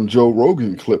that damn Joe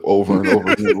Rogan clip over and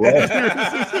over again.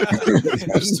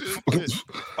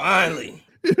 Finally.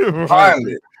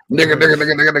 Nigga.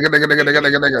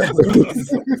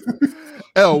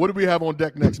 L, what do we have on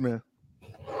deck next, man?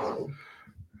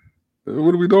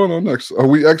 What are we doing on next? Are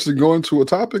we actually going to a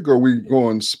topic, or are we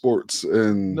going sports?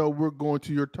 And No, we're going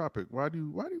to your topic. Why do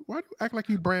you act like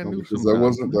you brand new? because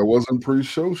that wasn't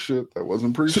pre-show shit. That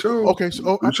wasn't pre-show. Okay,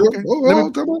 so Pre-show? okay.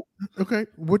 Come on. Okay,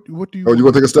 what do you? Oh, you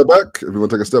want to take a step back? If you want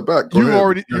to take a step back, You've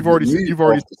already said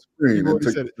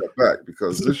it. Step back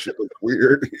because this shit looks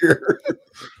weird here.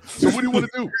 So what do you want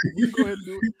to do? You go ahead and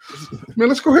do it. Man,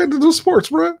 let's go ahead and do sports,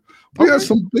 bro. We Okay. got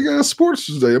some big ass sports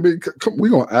today. I mean, we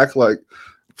gonna act like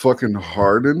fucking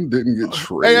Harden didn't get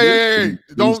traded. Hey!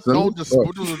 Don't just.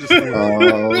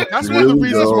 That's one of the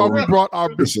reasons why we brought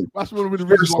our. That's one of the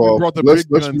reasons why we brought the big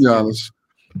let's guns. be honest.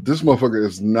 This motherfucker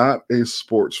is not a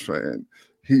sports fan.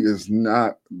 He is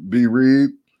not. B.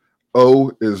 Reed.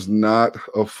 O is not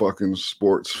a fucking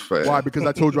sports fan. Why? Because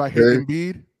I told you I hate Okay.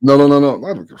 Embiid. No. I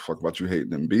don't give a fuck about you hating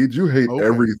Embiid. You hate Okay.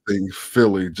 everything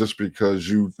Philly just because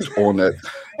you on that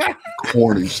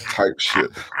corny type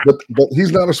shit. But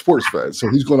he's not a sports fan, so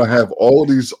he's going to have all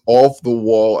these off the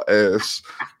wall ass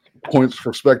points,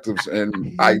 perspectives,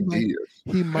 and ideas.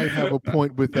 He might have a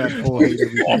point with that whole hate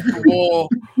everything. Off the wall.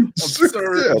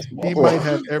 Absurd. He might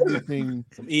have everything.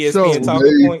 Some ESPN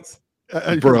talking points.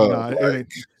 Bro,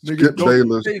 Skip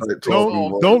Bayless.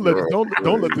 Don't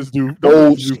let this dude.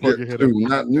 Old Skip, dude,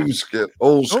 not new Skip.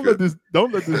 Old Skip.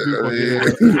 Don't let this dude fucking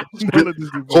hit up. Don't let this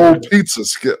dude Cold pizza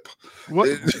Skip. What?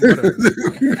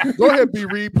 Go ahead, B.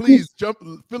 Reed. Please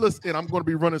fill us in. I'm going to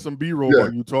be running some B-roll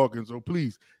while you talking. So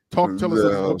please tell us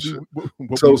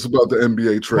about the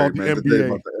NBA trade, man. Today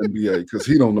about the NBA, because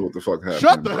he don't know what the fuck happened.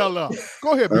 Shut the hell up.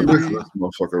 Go ahead, B. Reed. This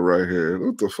motherfucker right here.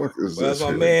 What the fuck is this? As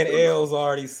my man Els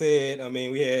already said, I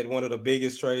mean, we had one of the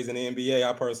biggest trades in the NBA.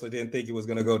 I personally didn't think it was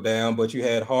going to go down, but you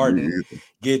had Harden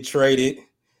get traded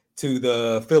to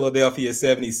the Philadelphia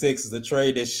 76ers, the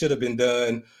trade that should have been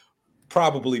done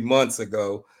probably months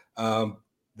ago.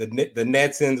 The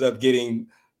Nets ended up getting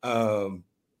the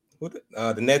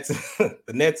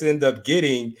Nets end up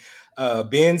getting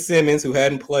Ben Simmons, who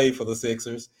hadn't played for the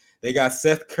Sixers. They got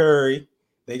Seth Curry.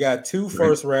 They got 2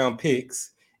 first-round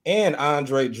picks and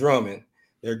Andre Drummond.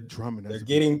 They're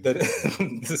getting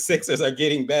the Sixers are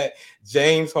getting back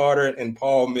James Harden and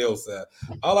Paul Millsap.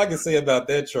 All I can say about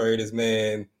that trade is,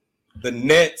 man, the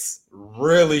Nets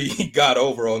really got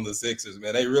over on the Sixers,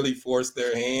 man. They really forced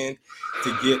their hand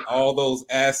to get all those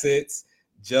assets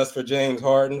just for James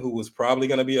Harden, who was probably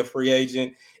going to be a free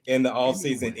agent in the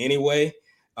offseason anyway.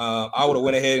 I would have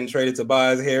went ahead and traded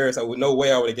Tobias Harris. No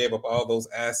way I would have gave up all those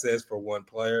assets for one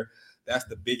player. That's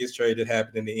the biggest trade that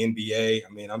happened in the NBA. I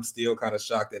mean, I'm still kind of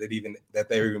shocked that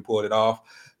they even pulled it off,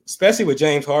 especially with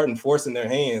James Harden forcing their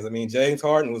hands. I mean, James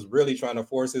Harden was really trying to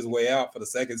force his way out for the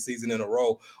second season in a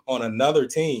row on another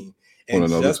team. And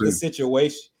the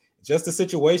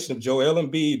situation of Joel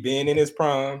Embiid being in his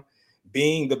prime,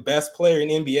 being the best player in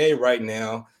NBA right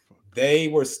now, they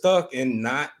were stuck in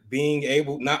not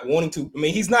wanting to. I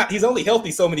mean, he's only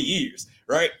healthy so many years,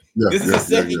 right? This is his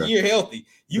second year healthy.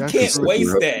 You can't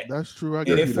waste that. That's true. And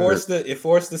it forced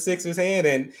the Sixers' hand.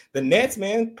 And the Nets,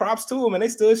 man, props to them. And they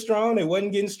stood strong. They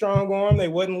wasn't getting strong on them. They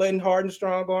wasn't letting Harden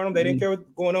strong on them. They didn't care what's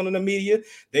going on in the media.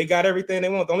 They got everything they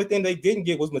want. The only thing they didn't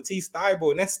get was Matisse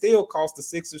Thybulle, and that still cost the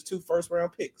Sixers 2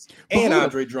 first-round picks and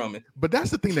Andre Drummond. But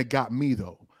that's the thing that got me,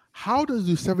 though. How does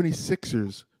the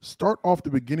 76ers start off the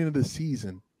beginning of the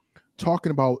season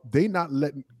talking about they not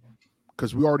letting,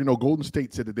 because we already know Golden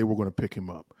State said that they were going to pick him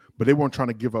up, but they weren't trying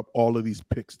to give up all of these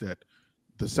picks that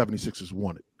the 76ers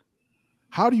wanted.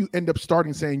 How do you end up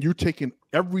starting saying you're taking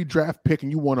every draft pick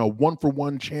and you want a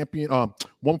 1-for-1 champion,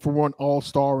 1-for-1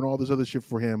 all-star and all this other shit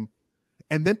for him,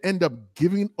 and then end up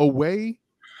giving away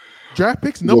draft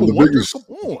picks? Number one, come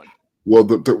on. Well,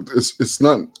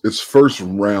 it's first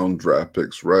round draft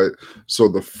picks, right? So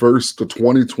the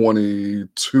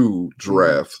 2022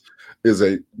 draft is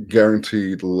a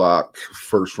guaranteed lock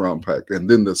first round pick, and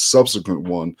then the subsequent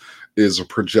one is a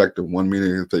projected one,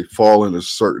 meaning if they fall in a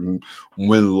certain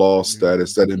win-loss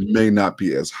status, that it may not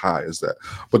be as high as that.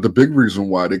 But the big reason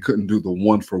why they couldn't do the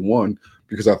 1-for-1,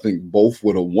 because I think both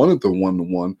would have wanted the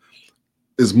 1-to-1,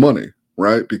 is money,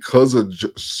 right? Because of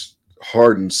just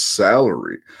Harden's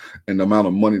salary and the amount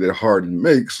of money that Harden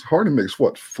makes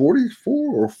what,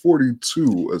 44 or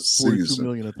 42 a season? 42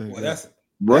 million, I think. Well, that's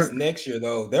next year,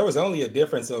 though. There was only a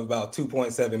difference of about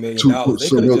 $2.7 million. They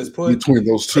could have just put between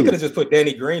those two. They could have just put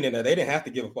Danny Green in there. They didn't have to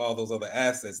give up all those other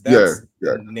assets. That's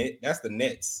the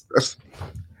Nets.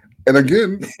 And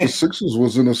again, the Sixers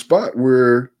was in a spot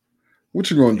where what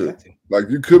you gonna do?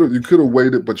 Like you could have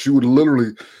waited, but you would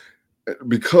literally,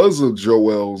 because of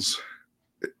Joel's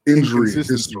injury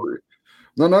history.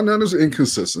 No, there's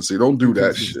inconsistency. Don't do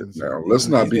that shit now. Let's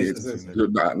not be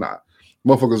not.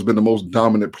 Motherfucker's been the most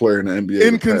dominant player in the NBA.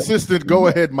 Inconsistent. Go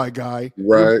ahead, my guy.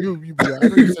 Right. I know you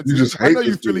just hate I know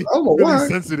you this dude. Philly, I don't know Philly why.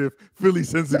 sensitive. Philly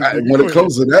sensitive. When it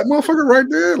comes to that motherfucker right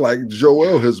there, like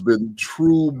Joel has been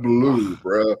true blue,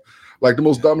 bruh. Like the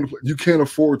most dominant player. You can't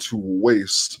afford to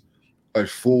waste a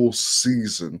full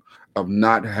season of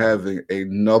not having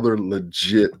another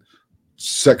legit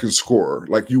second scorer.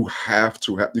 Like you have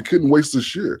to have. You couldn't waste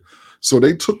this year. So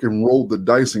they took and rolled the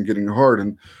dice in getting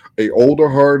Harden, a older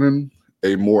Harden,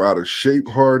 a more out of shape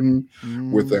Harden,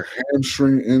 with a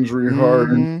hamstring injury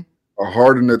Harden, a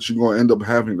Harden that you're going to end up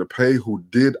having to pay, who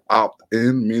did opt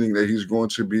in, meaning that he's going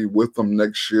to be with them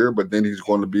next year, but then he's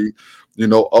going to be,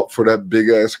 up for that big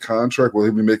ass contract where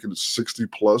he'll be making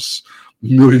 $60+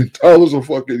 million a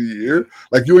fucking year.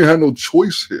 Like you ain't had no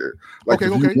choice here. Like if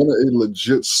you want a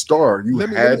legit star, you let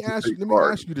me ask you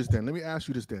this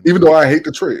then. Even though I hate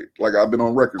the trade, like I've been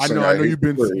on record saying I know you've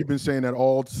been saying that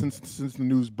all since the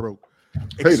news broke.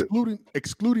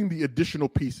 Excluding the additional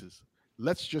pieces,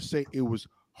 let's just say it was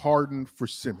Harden for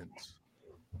Simmons.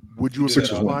 Would you have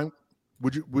been fine?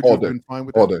 Would you have been fine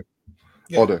with that?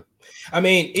 All day. I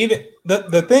mean, even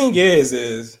the thing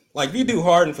is like if you do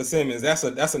Harden for Simmons, that's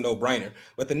a no-brainer.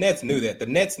 But the Nets knew that. The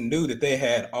Nets knew that they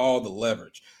had all the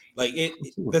leverage. Like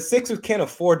the Sixers can't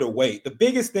afford to wait. The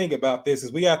biggest thing about this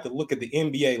is we have to look at the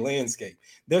NBA landscape.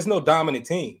 There's no dominant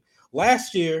team.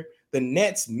 Last year, the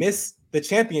Nets missed the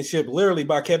championship literally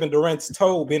by Kevin Durant's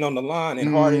toe being on the line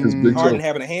and Harden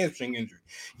having a hamstring injury.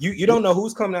 You don't know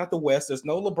who's coming out the West. There's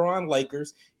no LeBron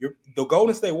Lakers. The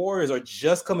Golden State Warriors are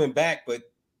just coming back, but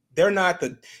they're not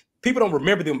people don't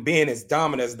remember them being as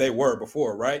dominant as they were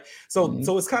before, right? So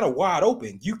it's kind of wide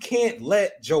open. You can't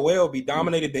let Joel be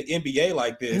dominated the NBA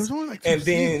like this. It was only like 2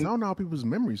 seasons. I don't know how people's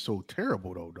memory's so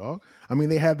terrible though, dog. I mean,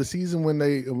 they had the season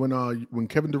when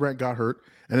Kevin Durant got hurt,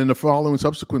 and then the following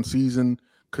subsequent season,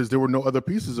 because there were no other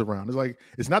pieces around. It's like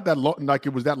it's not that long, like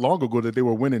it was that long ago that they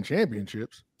were winning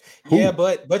championships. Yeah,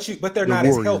 but they're not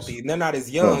as healthy. They're not as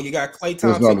young. You got Klay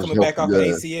Thompson coming back off the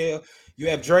ACL. You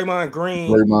have Draymond Green,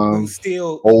 who's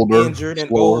still injured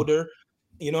and older.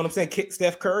 You know what I'm saying?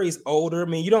 Steph Curry's older. I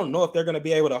mean, you don't know if they're going to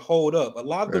be able to hold up. A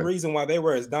lot of the reason why they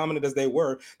were as dominant as they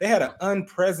were, they had an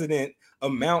unprecedented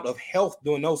amount of health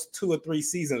during those 2 or 3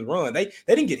 seasons run. They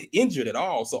didn't get injured at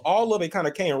all. So all of it kind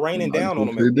of came raining down on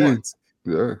them at once.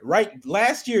 Yeah. Right.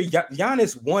 Last year,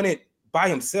 Giannis won it by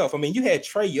himself. I mean, you had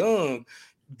Trae Young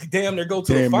damn near go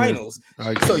to the finals.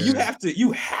 So you have to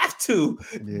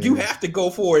go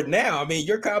for it now. I mean,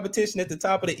 your competition at the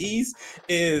top of the East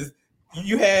is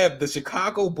you have the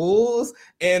Chicago Bulls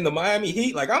and the Miami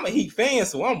Heat. Like, I'm a Heat fan,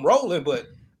 so I'm rolling, but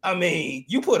I mean,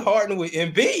 you put Harden with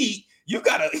Embiid, you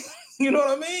gotta, you know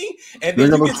what I mean? And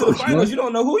then you get to the finals, you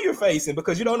don't know who you're facing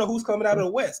because you don't know who's coming out of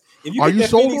the West. If you Are get you that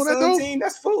sold Phoenix on that, though? team,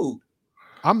 that's food.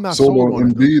 I'm not sold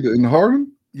on Embiid and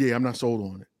Harden. Yeah, I'm not sold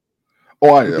on it.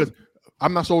 Oh, I am.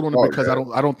 I'm not sold on it because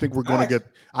I don't think we're going to get.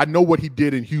 I know what he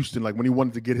did in Houston, like when he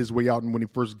wanted to get his way out and when he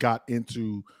first got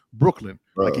into Brooklyn,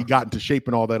 like he got into shape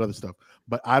and all that other stuff.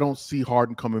 But I don't see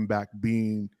Harden coming back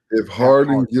being. If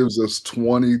Harden gives us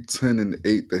 20, 10, and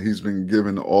 8 that he's been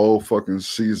given all fucking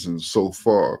seasons so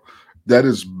far, that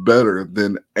is better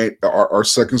than our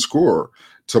second scorer.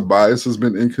 Tobias has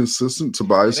been inconsistent.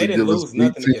 Tobias has given us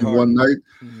 18 one night.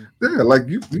 Yeah, like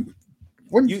you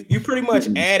pretty much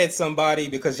added somebody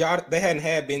because they hadn't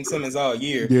had Ben Simmons all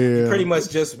year. Yeah. You pretty much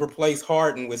just replaced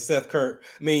Harden with Seth Curry.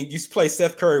 I mean, you play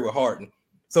Seth Curry with Harden.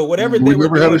 So whatever they were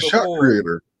doing had a before, shot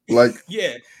creator. Like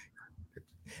yeah.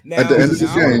 Now, at the end of the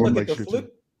game,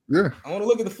 I want to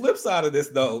look at the flip side of this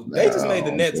though. They just made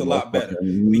the Nets a lot better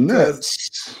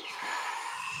because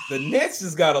the Nets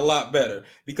just got a lot better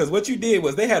because what you did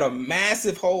was they had a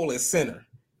massive hole at center.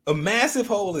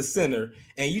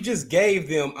 And you just gave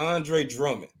them Andre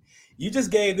Drummond. You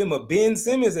just gave them a Ben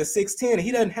Simmons at 6'10", and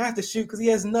he doesn't have to shoot because he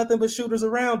has nothing but shooters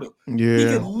around him. Yeah, he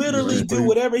could literally do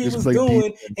whatever he was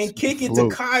doing and kick it to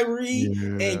Kyrie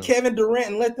and Kevin Durant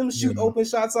and let them shoot open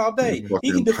shots all day.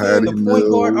 He can defend the point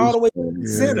guard all the way to the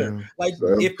center. Like,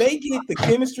 if they get the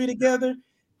chemistry together,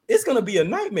 it's going to be a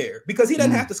nightmare because he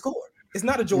doesn't have to score. It's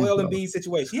not a Joel Embiid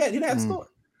situation. He didn't have to score.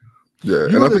 Yeah,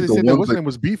 and I think the one thing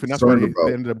was beef, and that's why they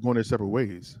ended up going their separate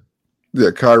ways.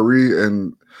 Yeah, Kyrie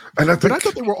and I think. But I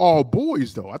thought they were all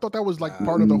boys, though. I thought that was like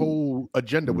part of the whole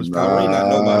agenda. Was Kyrie not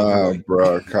nobody's boy,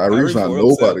 bro. Kyrie's not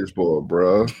nobody's boy,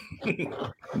 bro.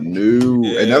 No,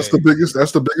 and that's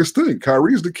the biggest thing.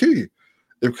 Kyrie's the key.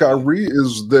 If Kyrie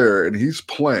is there and he's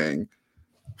playing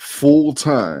full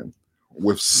time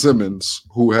with Simmons,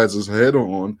 who has his head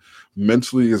on,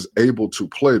 mentally is able to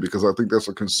play, because I think that's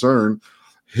a concern.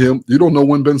 You don't know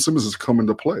when Ben Simmons is coming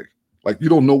to play. Like, you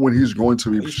don't know when he's going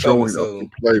to be showing up to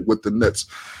play with the Nets.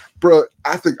 bro.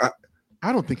 I think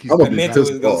I don't think he's. I'm I gonna be meant it was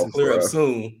pissed going to off, clear up bro.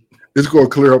 soon. It's going to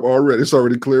clear up already. It's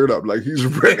already cleared up. Like he's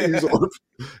ready.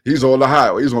 He's on the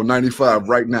highway. He's on 95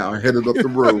 right now, headed up the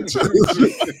road.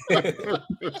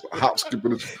 Hop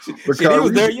skipping. But Shit, he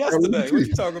was there Kyrie's yesterday. the What key.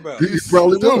 you talking about? He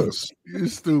probably was. You're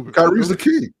stupid. Kyrie's the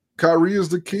key. Kyrie is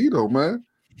the key, though, man.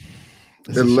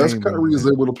 It's a Unless shame, though, Kyrie is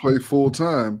man. able to play full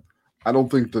time, I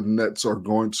don't think the Nets are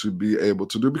going to be able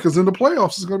to do, because in the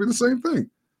playoffs it's going to be the same thing.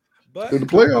 But In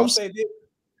the I'll playoffs, say this,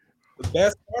 the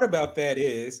best part about that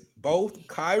is both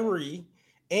Kyrie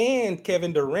and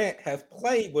Kevin Durant have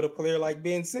played with a player like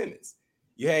Ben Simmons.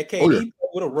 You had KD play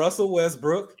with a Russell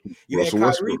Westbrook. You Russell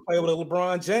had Kyrie Westbrook. play with a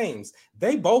LeBron James.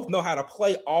 They both know how to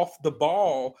play off the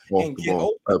ball Off and the get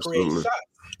ball. open, create Absolutely. shots.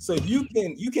 So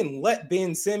you can let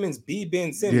Ben Simmons be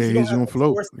Ben Simmons. Yeah, You don't he's have gonna to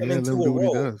float. force him Yeah, let into him a do what he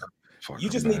role. does. You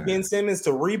just need Ben Simmons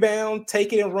to rebound,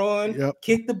 take it and run,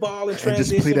 kick the ball in And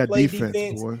transition, just play that play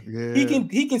defense, boy. Yeah.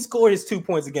 He can score his 2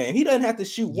 points a game. He doesn't have to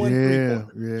shoot one 3-pointer.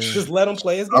 Yeah. Just let him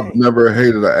play his game. I've never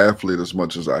hated an athlete as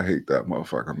much as I hate that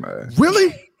motherfucker, man.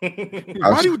 Really? I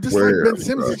Why do you dislike swear, Ben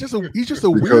Simmons? bro. He's just a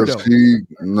Because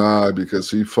weirdo. because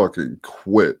he fucking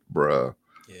quit, bruh.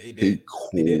 Yeah, he He did.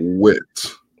 quit.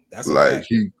 That's a Like fact.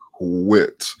 he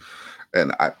quit.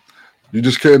 And you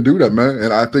just can't do that, man.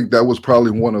 And I think that was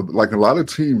probably one of, like, a lot of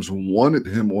teams wanted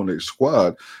him on their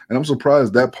squad. And I'm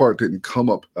surprised that part didn't come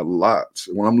up a lot.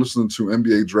 When I'm listening to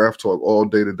NBA draft talk all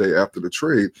day today after the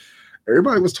trade,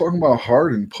 everybody was talking about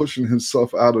Harden pushing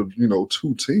himself out of, 2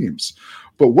 teams.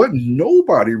 But what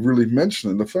nobody really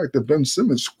mentioned, the fact that Ben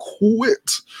Simmons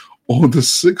quit on the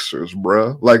Sixers,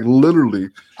 bruh. Like, literally.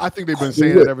 I think they've been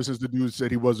saying that ever since the dude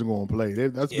said he wasn't going to play.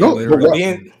 That's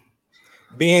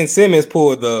Ben Simmons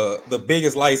pulled the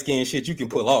biggest light skin shit you can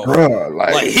pull off. Bruh,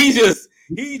 like he is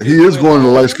going to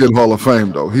the light skin Hall of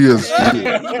Fame, though. He is.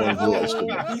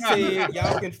 He said,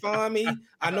 "Y'all can find me.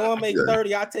 I know I make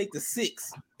 30. I take the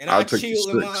 6, and I take chill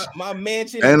the in 6. my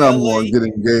mansion. And in I'm LA. going to get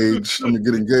engaged. I'm going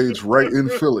to get engaged right in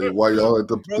Philly while y'all at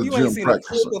the Bro, you ain't gym seen a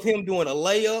practicing. clip of him doing a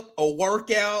layup, a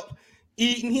workout,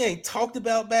 eating. He ain't talked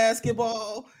about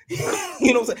basketball. You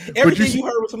know what I'm saying? Everything you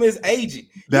heard was from his agent.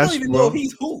 You don't even know if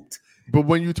he's hooped. But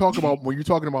when you're talking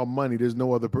about money, there's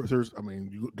no other person. I mean,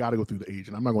 you got to go through the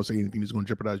agent. I'm not going to say anything that's going to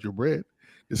jeopardize your bread.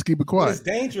 Just keep it But quiet. it's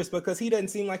dangerous because he doesn't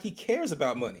seem like he cares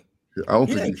about money. I don't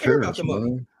He think he doesn't care about cares, the money.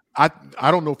 man. I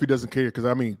don't know if he doesn't care because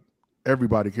I mean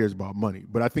everybody cares about money,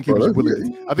 but I think he Bro, was that's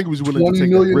willing. I think he was willing to $20 take that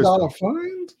million risk. though.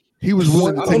 fine? He was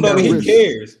willing to I take don't know that that he risk.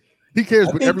 cares. He cares,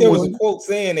 I but think there was a everyone. quote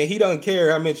saying that he doesn't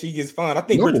care how much he gets fined. I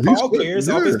think No, Rich he's Paul good. cares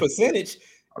off his Yeah. percentage.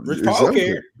 Rich Paul Exactly.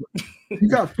 cared. He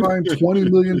got fined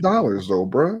 $20 million, though,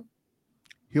 bro.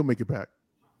 He'll make it back.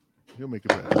 He'll make it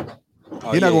back.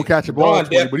 Oh, He's not yeah. gonna catch a ball,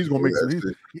 LeBron but he's gonna make some.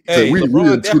 Hey, we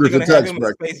LeBron in 2 definitely different gonna have tax him in a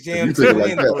brackets. Space Jam You 2 take it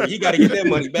like and that. 3. He got to get that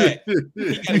money back. He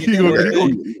gotta get He's that gonna, money he's back.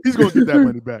 gonna- he's gonna get that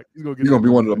money back. He's gonna get. He's going to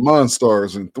be one of the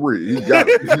Monstars in 3. He got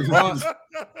it.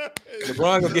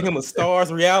 LeBron gonna get him a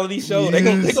Stars reality show. They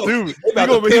about He's to gonna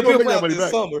pimp make him that out money this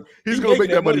back. summer. He's He gonna make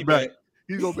making that money back.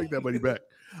 He's gonna make that money back.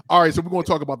 All right, so we're gonna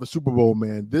talk about the Super Bowl,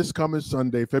 man. This coming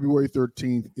Sunday, February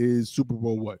 13th, is Super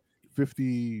Bowl what?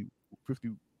 50.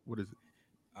 What is it?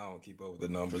 I don't keep up with the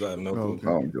numbers. I have no Oh, clue.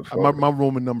 I don't give a fuck. My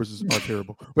Roman numbers are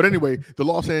terrible. But anyway, the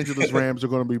Los Angeles Rams are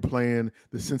going to be playing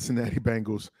the Cincinnati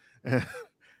Bengals. And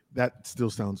that still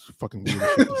sounds fucking weird. as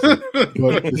shit to say.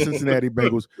 But the Cincinnati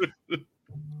Bengals.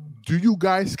 Do you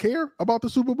guys care about the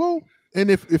Super Bowl?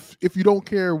 And if you don't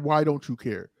care, why don't you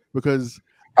care? Because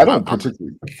I don't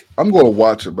particularly. I'm going to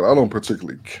watch it, but I don't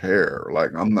particularly care.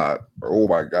 Like, I'm not. Oh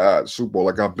my God, Super Bowl!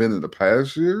 Like I've been in the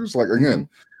past years. Like again,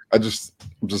 I'm just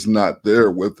not there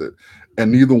with it.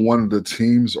 And neither one of the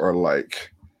teams are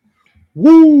like,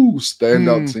 woo,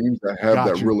 standout teams that have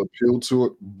that real appeal to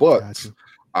it. But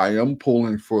I am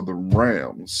pulling for the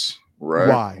Rams. Right?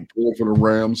 Why? I'm pulling for the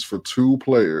Rams for 2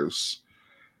 players.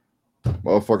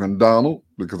 Motherfucking Donald,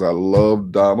 because I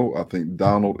love Donald. I think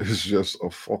Donald is just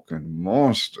a fucking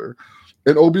monster.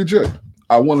 And OBJ.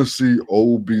 I want to see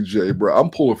OBJ, bro. I'm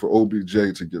pulling for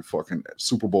OBJ to get fucking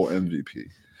Super Bowl MVP.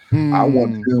 I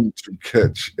want him to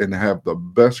catch and have the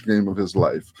best game of his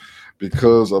life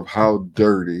because of how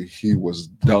dirty he was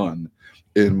done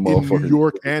in motherfucking New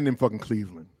York and in fucking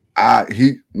Cleveland. I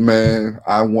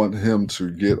want him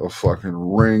to get a fucking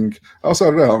ring.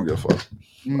 Outside of that, I don't give a fuck.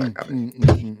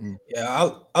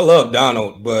 Yeah, I love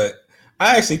Donald, but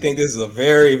I actually think this is a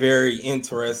very, very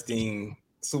interesting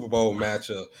Super Bowl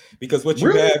matchup because what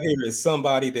you have here is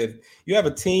somebody that you have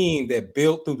a team that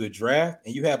built through the draft,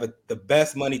 and you have the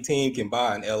best money team can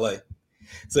buy in LA.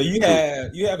 So you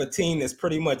have a team that's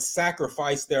pretty much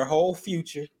sacrificed their whole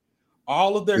future,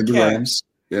 all of their cap,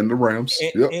 And the Rams.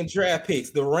 And draft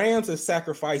picks. The Rams have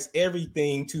sacrificed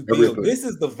everything to build. Everything. This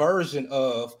is the version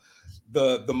of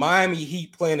the Miami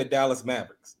Heat playing the Dallas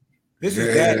Mavericks. This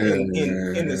is that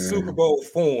in the Super Bowl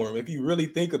form, if you really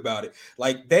think about it.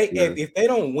 Like if they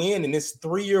don't win in this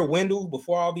 3-year window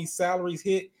before all these salaries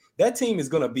hit, that team is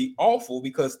going to be awful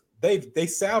because they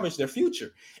salvaged their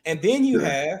future. And then you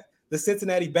have the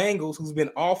Cincinnati Bengals, who's been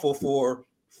awful for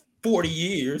 40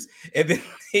 years, and then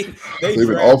they've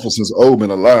been awful since O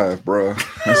been alive, bro.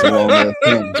 That's a long ass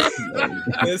time.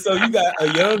 And so you got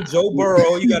a young Joe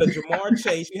Burrow, you got a Jamar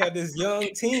Chase, you have this young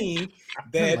team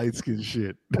that light skin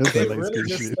shit. They really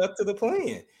just stuck to the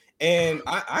plan. And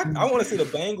I want to see the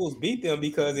Bengals beat them,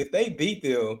 because if they beat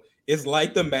them, it's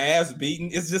like the Mavs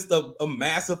beating. It's just a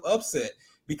massive upset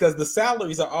because the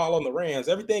salaries are all on the Rams.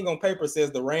 Everything on paper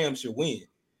says the Rams should win.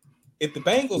 If the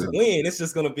Bengals win, it's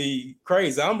just going to be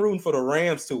crazy. I'm rooting for the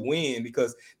Rams to win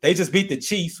because they just beat the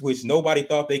Chiefs, which nobody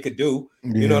thought they could do.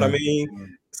 You know what I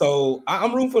mean? So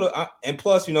I'm rooting for and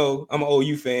plus, I'm an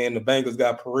OU fan. The Bengals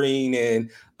got Perrine and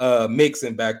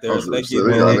Mixon back there. So they get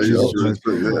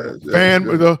fan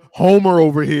with a homer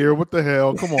over here. What the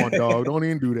hell? Come on, dog. Don't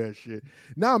even do that shit.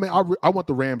 Nah, man, I want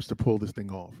the Rams to pull this thing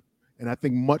off. And I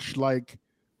think much like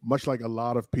a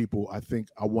lot of people, I think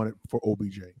I want it for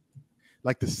OBJ.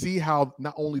 Like to see how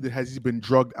not only has he been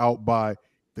drugged out by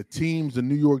the teams, the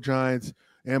New York Giants,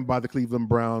 and by the Cleveland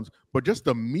Browns, but just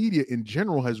the media in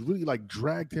general has really like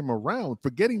dragged him around,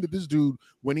 forgetting that this dude,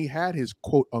 when he had his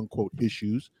quote unquote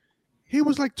issues, he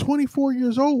was like 24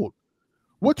 years old.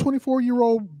 What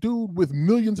 24-year-old dude with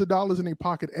millions of dollars in their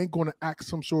pocket ain't going to act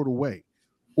some sort of way,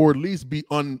 or at least be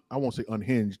I won't say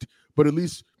unhinged, but at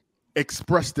least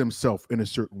express themselves in a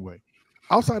certain way?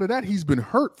 Outside of that, he's been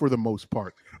hurt for the most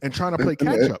part and trying to play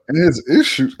catch up. And his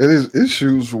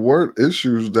issues were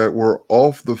issues that were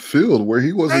off the field, where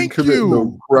he wasn't committing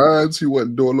no crimes. He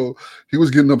wasn't doing no. He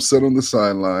was getting upset on the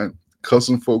sideline,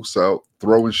 cussing folks out,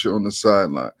 throwing shit on the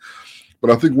sideline.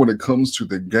 But I think when it comes to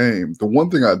the game, the one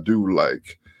thing I do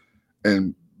like,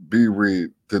 and B.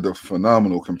 Reed did a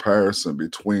phenomenal comparison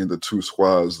between the two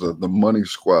squads, the money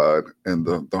squad and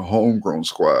the homegrown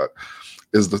squad,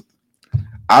 is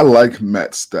I like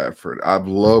Matt Stafford. I've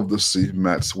loved to see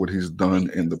what he's done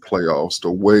in the playoffs.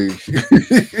 The way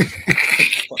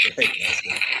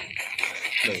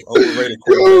overrated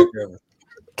quarterback.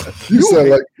 You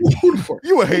sound like who the fuck?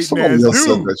 You a hating ass dude.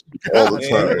 All the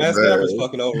time. Matt Stafford's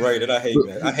fucking overrated. I hate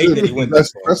that. I hate that he went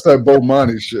that's that Bo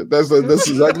Monty shit. That's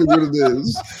exactly what it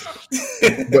is.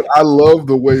 But I love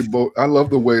the way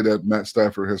that Matt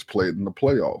Stafford has played in the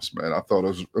playoffs, man. I thought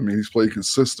he's played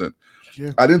consistent.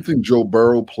 Yeah. I didn't think Joe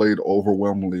Burrow played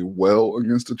overwhelmingly well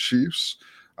against the Chiefs.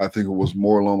 I think it was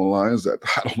more along the lines that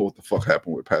I don't know what the fuck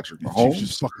happened with Patrick Mahomes.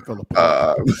 Just fucking fell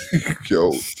apart.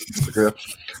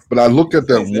 But I look at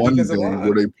that one game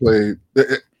where they played.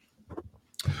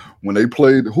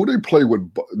 Who they played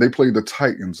with? They played the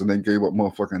Titans, and they gave up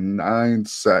motherfucking 9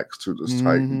 sacks to the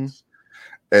Titans.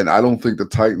 And I don't think the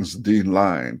Titans' D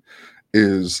line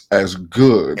is as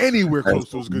good anywhere close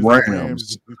to as good as the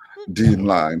Rams D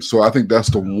line. So I think that's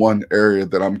the one area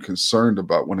that I'm concerned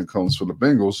about when it comes to the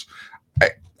Bengals.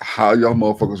 How y'all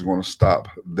motherfuckers going to stop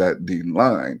that D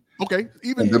line? Okay,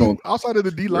 even outside of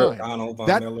the D line,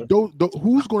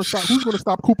 who's going to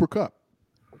stop Cooper Kupp?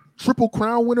 Triple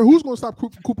Crown winner. Who's going to stop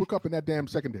Cooper Kupp in that damn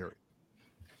secondary?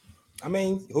 I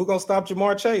mean, who's gonna stop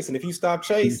Jamar Chase? And if you stop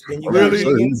Chase, then you really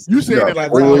Higgins. You saying it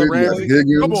like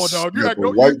Higgins, come on, dog. You got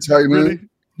white tight end.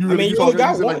 You only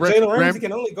got one. Jalen Ramsey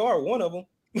can only guard one of them.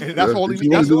 That's all he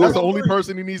needs. That's the only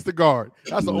person he needs to guard.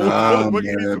 That's the only person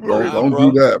he needs to guard. Don't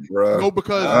do that, bro. No,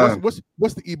 because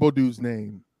what's the Igbo dude's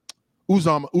name?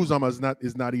 Uzama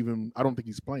is not even. I don't think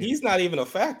he's playing. He's not even a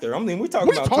factor. I mean, we're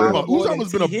talking about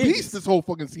Uzama's been a beast this whole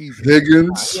fucking season.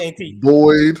 Higgins,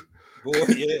 Boyd,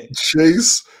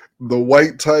 Chase, the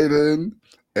white tight end,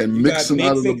 and Mixon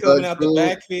out of the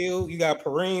backfield. You got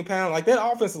Perrine Pound. Like that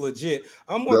offense is legit.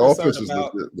 I'm more concerned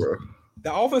about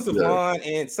the offensive line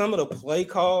and some of the play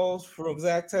calls from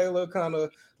Zach Taylor. Kind of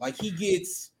like he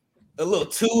gets a little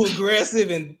too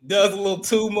aggressive and does a little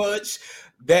too much.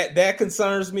 That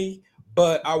concerns me.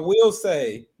 But I will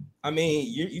say, I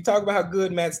mean, you talk about how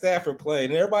good Matt Stafford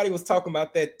played, and everybody was talking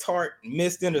about that Tart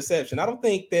missed interception. I don't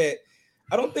think that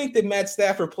Matt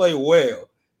Stafford played well.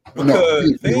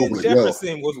 Because Van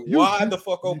Jefferson was wide the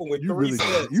fuck open with 3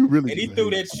 steps, and he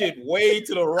threw that shit way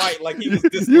to the right, like he was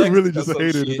dyslexic. You really just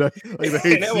hated it.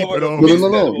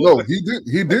 No.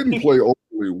 He didn't play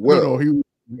overly well. I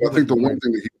think the one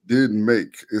thing that he did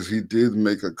make is he did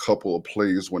make a couple of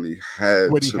plays when he had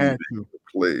to make the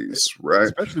plays, right?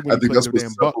 Especially when I think that's what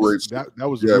separates. that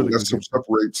was what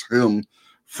separates him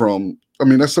from. I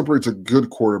mean, that separates a good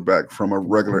quarterback from a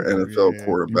regular NFL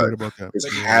quarterback.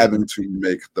 Is having to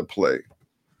make the play.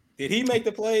 Did he make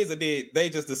the plays, or did they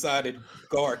just decide to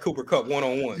guard Cooper Kupp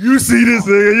one-on-one? You see this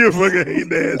nigga, you fucking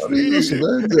hating ass. I mean, listen,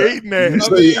 man, Hating ass.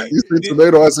 You say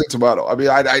tomato, I say tomato. I mean,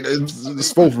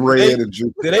 it's both red and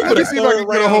juice. Did they put see if I can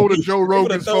get a hold of Joe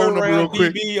Rogan's phone number real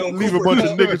quick. Leave a bunch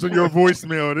of niggas on your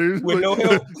voicemail, dude. With no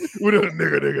help. With a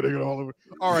nigga all over.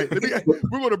 All right, we're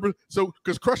gonna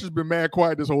because Crush has been mad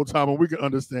quiet this whole time, and we can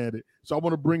understand it. So I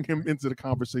want to bring him into the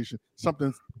conversation.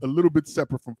 Something a little bit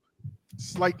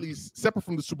slightly separate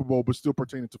from the Super Bowl, but still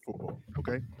pertaining to football.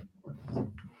 Okay,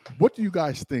 what do you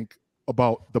guys think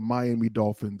about the Miami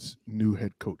Dolphins' new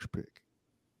head coach pick?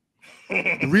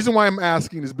 The reason why I'm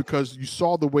asking is because you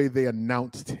saw the way they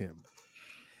announced him,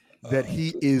 that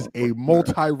he is a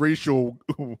multiracial,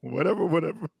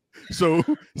 whatever. So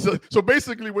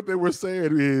basically, what they were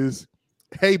saying is,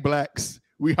 "Hey, blacks,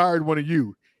 we hired one of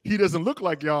you. He doesn't look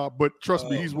like y'all, but trust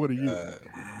me, he's one of you."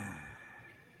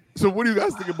 So what do you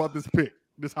guys think about this pick,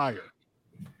 this hire?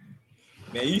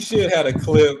 Man, you should have a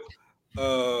clip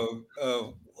of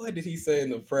what did he say in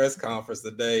the press conference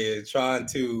today, trying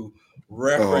to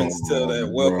reference to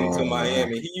that welcome to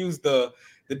Miami. He used the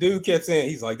dude kept saying,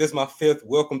 he's like, "This is my 5th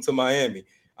welcome to Miami.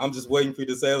 I'm just waiting for you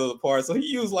to say a little part." So he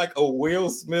used like a Will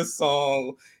Smith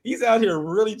song. He's out here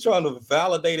really trying to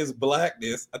validate his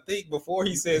blackness. I think before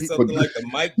he said something like the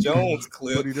Mike Jones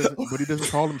clip. But he doesn't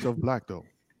call himself black though.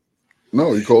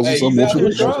 No, he calls himself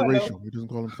multiracial. He doesn't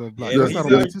call himself black. Yeah, that's not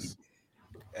on the census.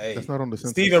 Hey, that's not on the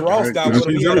census. Stephen Ross got with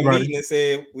him in a meeting and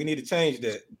said, "We need to change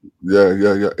that."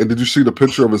 Yeah. And did you see the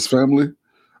picture of his family?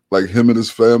 Like him and his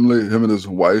family, him and his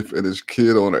wife and his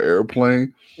kid on an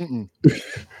airplane.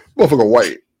 Motherfucker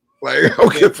white. Like,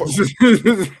 okay.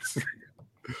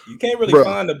 You can't really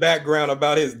find the background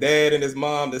about his dad and his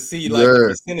mom to see like the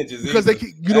percentages. Because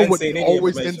what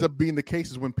always ends up being the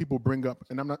case is when people bring up,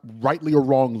 and I'm not rightly or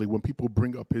wrongly, when people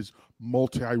bring up his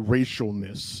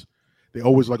multiracialness, they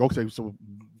always like, okay, so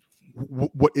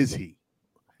what is he?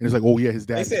 And it's like, oh yeah, his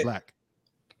dad is black.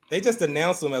 They just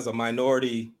announced him as a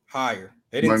minority hire.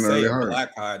 They didn't say a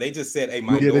black hire. They just said a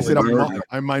minority. Yeah, they said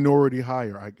a minority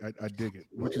hire. I dig it.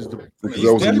 Which is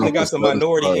he's definitely got some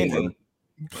minority in him.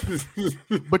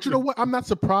 But you know what? I'm not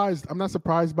surprised. I'm not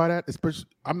surprised by that. Especially,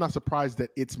 I'm not surprised that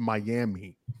it's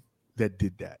Miami that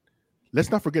did that.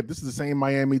 Let's not forget, this is the same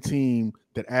Miami team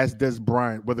that asked Des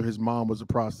Bryant whether his mom was a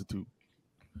prostitute.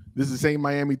 This is the same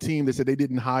Miami team that said they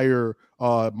didn't hire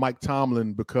Mike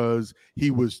Tomlin because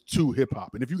he was too hip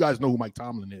hop. And if you guys know who Mike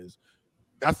Tomlin is,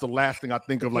 that's the last thing I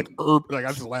think of. Like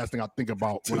that's the last thing I think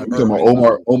about when I think about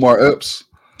Omar Epps.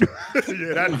 Yeah,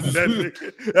 that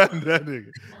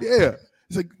nigga. Yeah.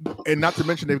 It's like, and not to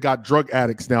mention they've got drug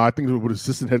addicts now. I think with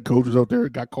assistant head coaches out there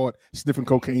got caught sniffing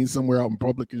cocaine somewhere out in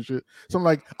public and shit. So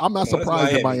I'm not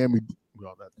surprised that Miami.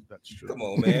 Well, that's true. Come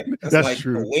on, man. That's like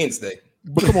true. A Wednesday.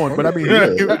 But come on, but I mean,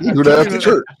 you do that after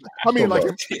church. I mean, like,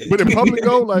 but in public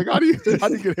though, like, how do you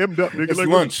get hemmed up, nigga? It's like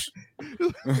lunch.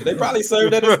 They probably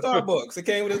served that at Starbucks. It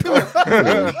came with his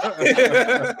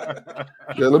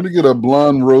Yeah, let me get a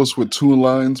blonde roast with 2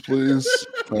 lines, please.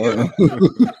 To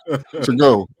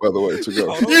go, by the way, to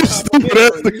go. You stupid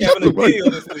ass having a deal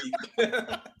this week.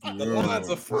 The lines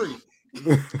are free.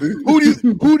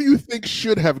 Who do you think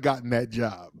should have gotten that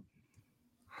job?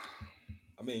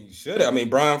 I mean,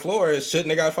 Brian Flores shouldn't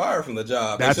have got fired from the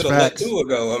job. That's they should have let Tua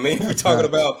go. I mean, we're talking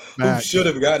about who should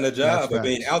have gotten the job. I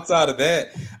mean, outside of that,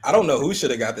 I don't know who should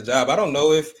have got the job. I don't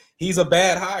know if he's a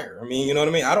bad hire. I mean, you know what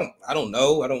I mean? I don't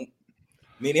know.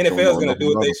 I mean, NFL is going to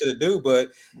do what they should do,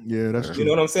 but yeah, that's true. You know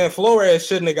what I'm saying? Flores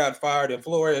shouldn't have got fired, and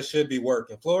Flores should be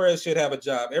working. Flores should have a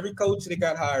job. Every coach that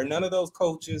got hired, none of those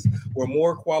coaches were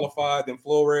more qualified than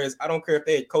Flores. I don't care if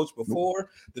they had coached before.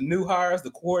 The new hires,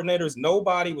 the coordinators,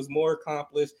 nobody was more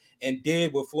accomplished and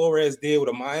did what Flores did with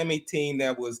a Miami team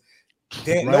that was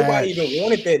nobody even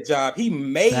wanted that job. He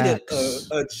made it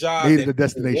a job. Made it a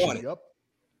destination. Yep.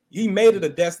 He made it a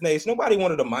destination. Nobody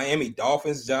wanted a Miami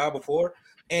Dolphins job before.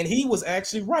 And he was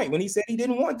actually right when he said he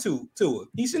didn't want Tua.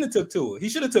 He shouldn't have took Tua. He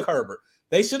should have took Herbert.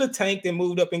 They should have tanked and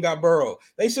moved up and got Burrow.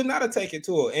 They should not have taken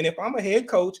Tua. And if I'm a head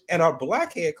coach and a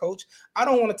black head coach, I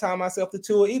don't want to tie myself to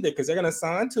Tua either because they're going to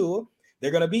sign Tua.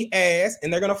 They're going to be ass,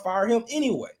 and they're going to fire him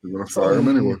anyway. They're going to fire him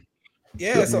anyway.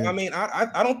 Yeah, so I mean,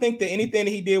 I don't think that anything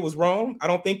that he did was wrong. I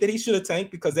don't think that he should have tanked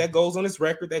because that goes on his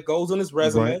record, that goes on his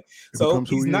resume. Right. So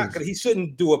he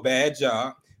shouldn't do a bad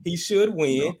job. He should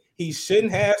win. No. He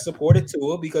shouldn't have supported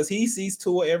Tua because he sees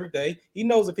Tua every day. He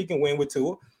knows if he can win with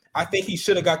Tua. I think he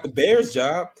should have got the Bears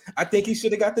job. I think he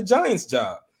should have got the Giants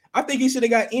job. I think he should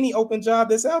have got any open job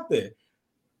that's out there.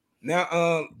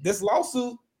 Now, this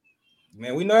lawsuit,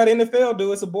 Man, we know how the NFL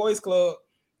do. It's a boys' club.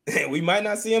 We might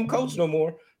not see him coach no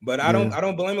more, but I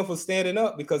don't blame him for standing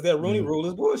up because that Rooney Rule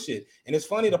is bullshit. And it's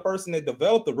funny, the person that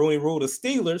developed the Rooney Rule, the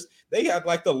Steelers, they have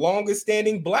like the longest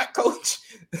standing black coach.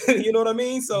 You know what I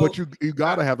mean? So, but you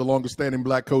gotta have the longest standing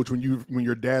black coach when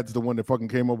your dad's the one that fucking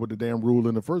came up with the damn rule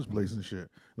in the first place and shit.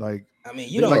 Like, I mean,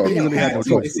 you don't have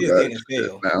to. This is the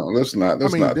NFL. Now let's not do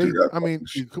that. I mean,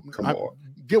 come on.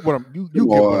 Get what I'm you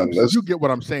get what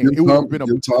I'm saying. It would have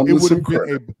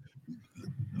been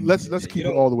let's keep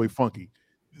it all the way funky.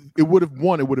 It would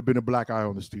have been a black eye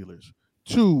on the Steelers.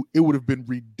 2, it would have been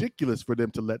ridiculous for them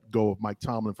to let go of Mike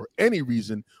Tomlin for any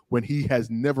reason when he has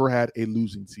never had a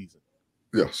losing season.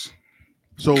 Yes.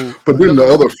 So, but then the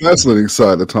other fascinating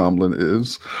side of Tomlin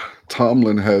is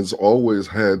Tomlin has always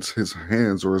had his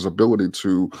hands or his ability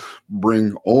to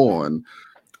bring on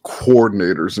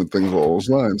coordinators and things along those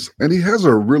lines. And he has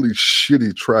a really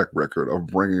shitty track record of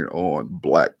bringing on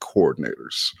black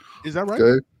coordinators. Is that right?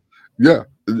 Okay. Yeah.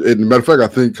 And matter of fact, I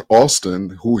think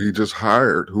Austin, who he just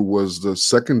hired, who was the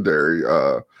secondary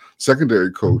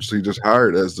coach, he just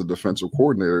hired as the defensive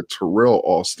coordinator, Terrell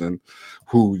Austin,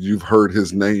 who you've heard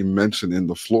his name mentioned in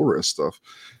the Flores stuff,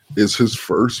 is his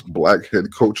first black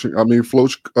head coaching.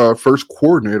 First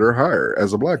coordinator hire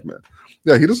as a black man.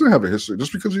 Yeah, he doesn't have a history.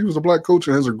 Just because he was a black coach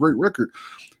and has a great record,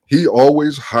 he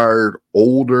always hired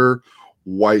older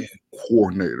white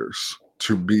coordinators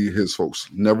to be his folks.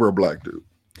 Never a black dude.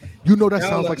 You know that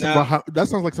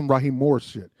sounds like some Raheem Morris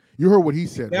shit. You heard what he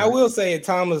said. Now, right? I will say in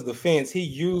Tomlin's defense, he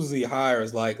usually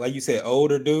hires like you said,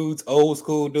 older dudes, old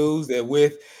school dudes that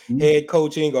with head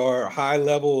coaching or high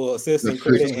level assistant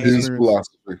coaching.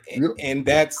 And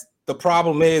that's the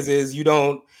problem is you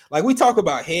don't like we talk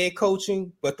about head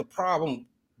coaching, but the problem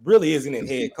really isn't in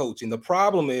head coaching. The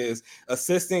problem is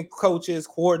assistant coaches,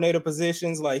 coordinator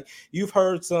positions. Like you've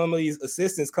heard some of these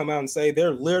assistants come out and say they're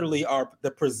literally are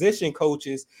the position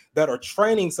coaches that are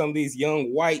training some of these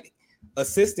young white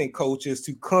assistant coaches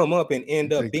to come up and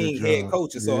end up being head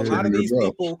coaches. So a lot of these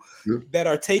people that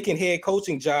are taking head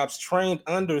coaching jobs trained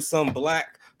under some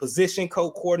black position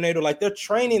coordinator, like they're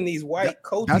training these white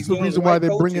coaches. That's the reason why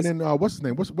they're bringing in what's his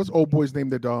name? What's old boy's name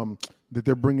that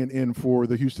they're bringing in for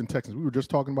the Houston Texans? We were just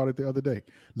talking about it the other day.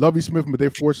 Lovie Smith, but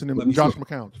they're forcing him. Josh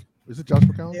McCown. Is it Josh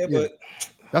McCown? Yeah, but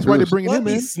that's why they're bringing him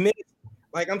in. Smith,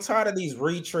 like I'm tired of these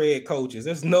retread coaches.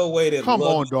 There's no way that come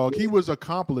on, dog. He was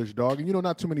accomplished, dog, and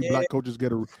not too many black coaches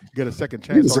get a second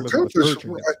chance. He was accomplished.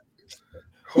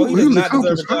 Well, he does not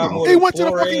deserve a job more He went to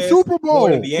the fucking Super Bowl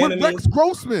with Rex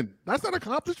Grossman. That's not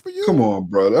accomplished for you. Come on,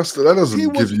 bro. That doesn't he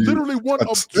give you. Literally one of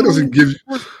that doesn't give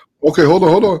you. Okay, hold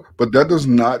on. But that does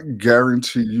not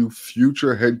guarantee you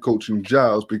future head coaching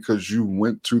jobs because you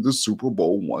went to the Super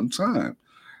Bowl one time.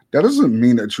 That doesn't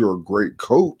mean that you're a great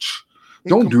coach.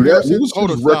 Don't do that.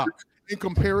 Stop. In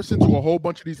comparison to a whole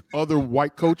bunch of these other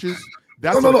white coaches,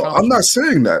 that's no. I'm not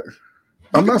saying that.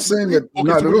 I'm not saying that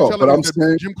not at all. But I'm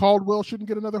saying Jim Caldwell shouldn't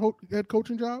get another head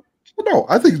coaching job. No,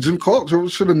 I think Jim Caldwell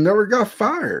should have never got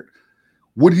fired.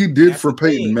 What he did for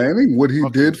Peyton Manning, what he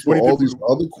did for all these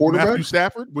other quarterbacks, Matthew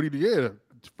Stafford, what he did,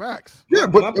 it's facts. Yeah,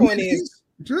 but my point is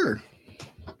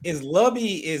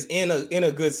Lovey is in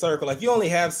a good circle. Like you only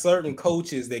have certain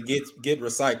coaches that get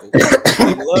recycled.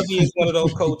 Like Lovey is one of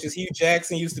those coaches. Hugh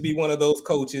Jackson used to be one of those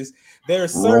coaches. There are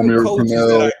certain coaches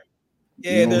that are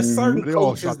there's certain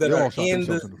coaches that are in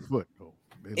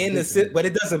the but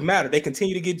it doesn't matter. They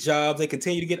continue to get jobs, they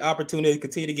continue to get opportunities,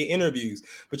 continue to get interviews.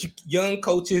 But young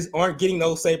coaches aren't getting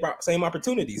those same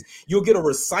opportunities. You'll get a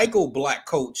recycled black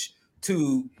coach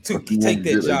to take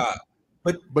that job.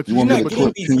 But you're not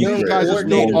getting these young guys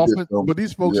but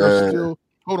these folks are still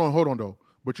hold on though.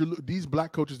 But these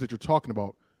black coaches that you're talking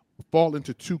about fall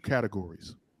into two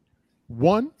categories.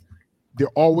 One, they're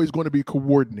always going to be a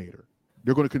coordinator.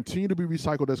 They're going to continue to be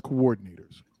recycled as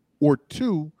coordinators. Or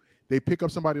two, they pick up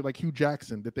somebody like Hugh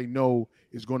Jackson that they know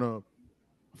is going to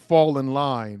fall in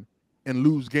line and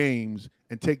lose games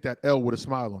and take that L with a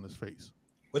smile on his face.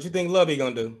 What you think Lovey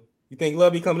going to do? You think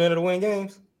Lovey coming in to win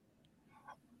games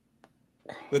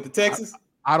with the Texans?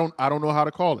 I don't know how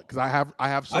to call it because I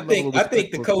have some. I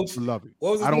think the coach. Lovey.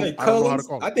 What was his name? Cullins.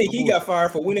 I think he got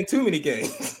fired for winning too many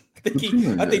games. I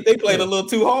think they played a little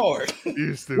too hard.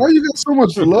 Why you got so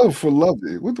much love for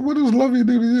Lovey? What does Lovey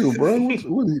do to you, bro?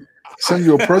 What he send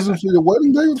you a present for your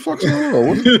wedding day? What the fuck's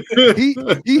going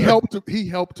on? He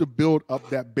helped to build up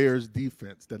that Bears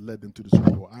defense that led them to the Super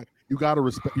Bowl. You gotta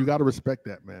respect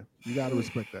that, man. You gotta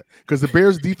respect that because the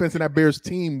Bears defense and that Bears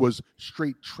team was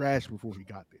straight trash before he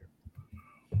got there.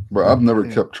 Bro, I've never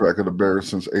Damn. kept track of the Bears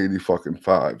since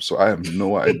 '85, so I have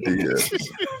no idea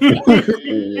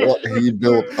what he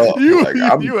built up. You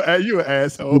an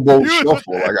asshole. the boat You an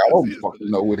shuffle. Like I don't fucking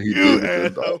know what he You did with an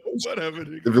his asshole. dogs. Whatever.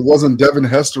 Nigga. If it wasn't Devin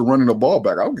Hester running the ball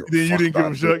back, I don't give a Then you fuck didn't give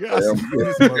about a shit.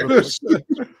 it. This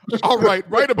motherfucker. All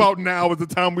right about now is the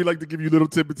time we like to give you little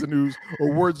tidbits of news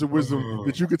or words of wisdom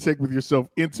that you could take with yourself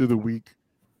into the week.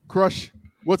 Crush,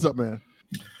 what's up, man?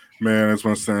 Man, I just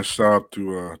want to send a shout out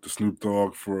to Snoop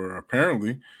Dogg for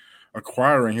apparently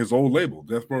acquiring his old label,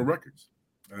 Death Row Records,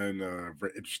 and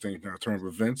very interesting turn of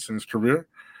events in his career.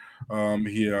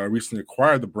 He recently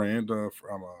acquired the brand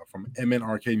from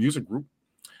MNRK Music Group,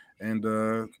 and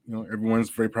everyone's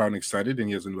very proud and excited. And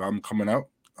he has a new album coming out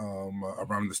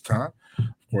around this time.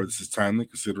 Of course, this is timely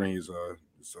considering his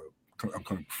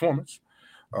upcoming performance.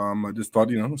 I just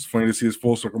thought it's funny to see his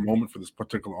full circle moment for this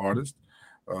particular artist.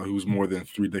 Who's more than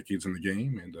 3 decades in the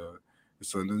game, and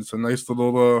it's a nice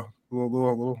little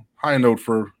high note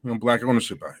for black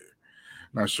ownership out here.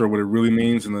 Not sure what it really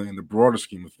means in the broader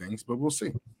scheme of things, but we'll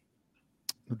see.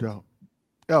 No doubt.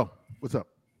 El, what's up?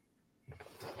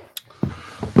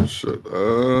 Shit.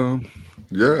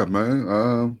 Yeah,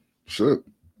 man. Shit.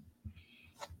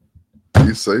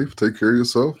 Be safe. Take care of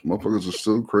yourself. Motherfuckers are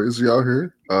still crazy out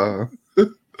here.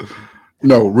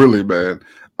 No, really, man.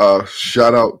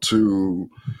 Shout out to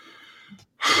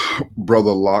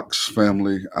Brother Locke's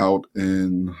family out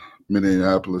in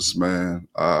Minneapolis, man.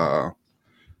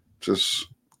 Just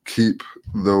keep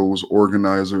those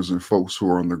organizers and folks who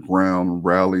are on the ground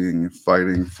rallying and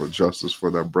fighting for justice for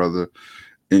their brother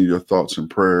in your thoughts and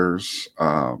prayers.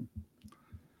 And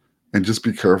just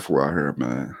be careful out here,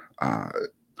 man.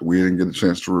 We didn't get a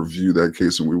chance to review that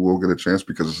case, and we will get a chance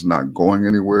because it's not going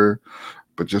anywhere.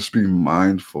 But just be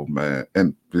mindful, man.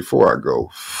 And before I go,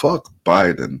 fuck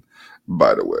Biden,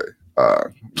 by the way.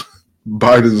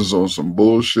 Biden is on some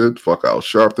bullshit. Fuck Al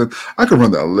Sharpton. I can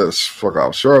run that list. Fuck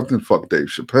Al Sharpton. Fuck Dave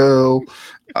Chappelle.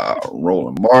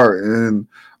 Roland Martin.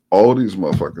 All these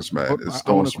motherfuckers, man. It's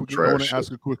throwing some trash. I want to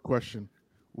ask a quick question.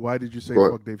 Why did you say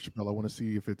fuck Dave Chappelle? I want to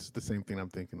see if it's the same thing I'm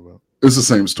thinking about. It's the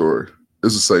same story.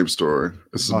 It's the same story.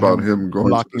 It's about him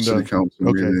going to the city council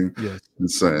meeting and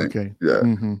saying,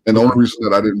 And the only reason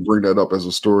that I didn't bring that up as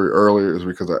a story earlier is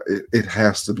because it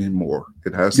has to be more.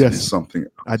 It has to be something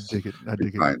else. I dig it.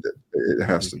 Behind it. It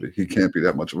has to be. He can't be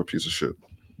that much of a piece of shit.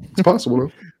 It's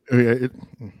possible,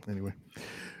 though. Anyway.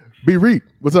 B. Reed,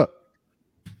 what's up?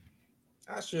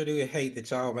 I sure do hate that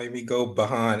y'all made me go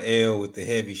behind L with the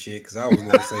heavy shit because I was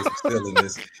going to say some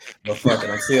silliness, but fuck it,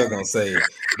 I'm still going to say it.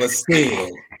 But still,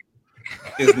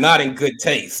 it's not in good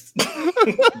taste.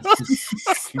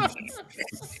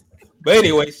 But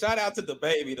anyway, shout out to the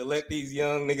baby to let these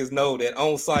young niggas know that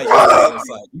on site.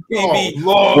 You can't be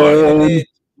Hold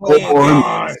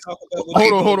on.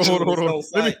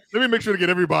 Let me make sure to get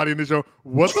everybody in the show.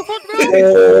 What the fuck now?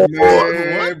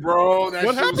 What, bro? That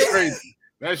what shit was crazy.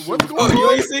 That shit was crazy.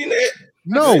 You ain't seen that?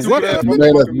 No, what happened? I'm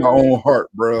mad at my own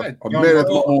heart, bro. I'm mad at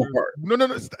my own heart.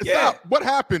 No. Stop. What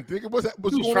happened? Was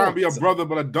he trying to be a brother,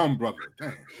 but a dumb brother?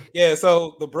 Damn. Yeah.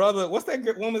 So the brother, what's that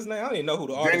woman's name? I don't even know who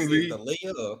the artist is.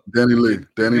 Danny Lee.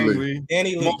 Danny Lee.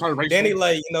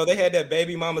 They had that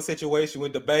baby mama situation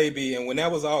with the baby, and when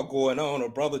that was all going on, her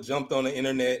brother jumped on the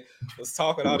internet, was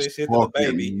talking all this shit to the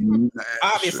baby.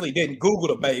 Obviously, didn't Google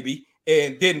the baby.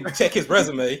 And didn't check his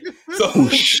resume. So who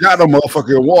shot a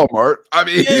motherfucker at Walmart? I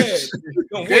mean,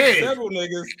 several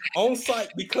niggas on site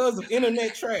because of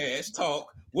internet trash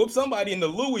talk. Whoop somebody in the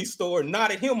Louis store,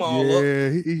 knotted him all up.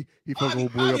 Yeah, he fucked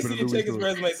old boy up in the Louis check his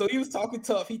resume. So he was talking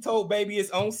tough. He told baby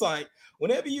it's on site.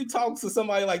 Whenever you talk to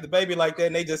somebody like the baby like that,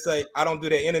 and they just say, "I don't do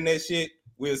that internet shit,"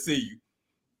 we'll see you.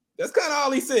 That's kind of all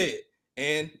he said.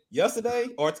 And yesterday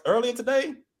or earlier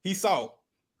today, he saw it.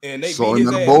 And they saw beat him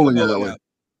his in a ass bowling alley.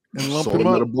 And lumped saw him him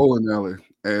up at a bowling alley,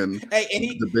 and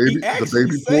the baby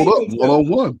pulled up one on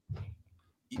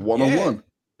one.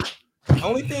 The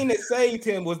only thing that saved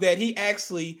him was that he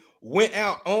actually went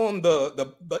out on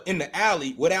the in the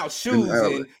alley without shoes,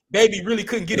 and baby really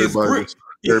couldn't get his grip.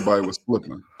 Everybody was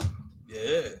flipping.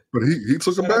 Yeah, but he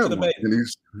took a bad one, and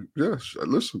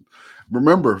listen.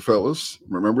 Remember, fellas,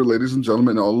 ladies and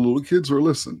gentlemen, all the little who are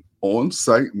listening. On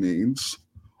site means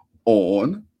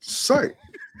on site.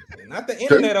 Not the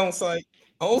internet on site.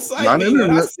 On site means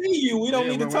I see you. We don't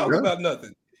need to talk about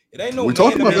nothing. It ain't no. We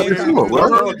talked about that before,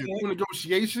 right?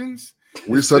 Negotiations.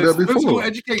 We said that before. Physical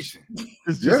education.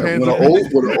 Yeah, when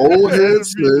an old head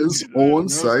says on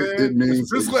site, it means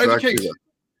physical education. You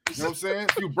know what I'm saying?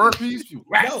 A few burpees, few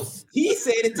raps. No, he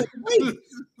said it to the baby.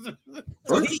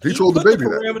 So he told the baby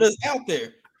that. Parameters out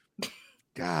there.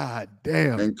 God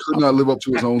damn. And could not live up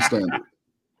to his own standard.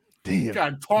 Damn.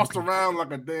 Got tossed around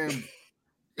like a damn,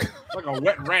 like a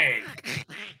wet rag.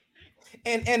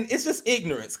 And it's just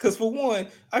ignorance. Because for one,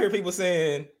 I hear people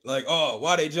saying like, "Oh,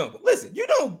 why they jumping?" Listen, you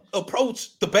don't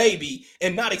approach the baby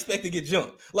and not expect to get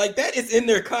jumped. Like that is in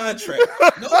their contract.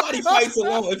 Nobody fights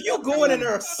alone. If you're going in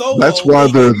there solo, That's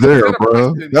why they're there,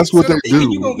 bro. That's what they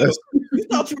do. You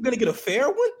thought you were gonna get a fair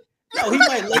one? No, he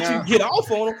might let you get off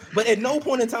on him, but at no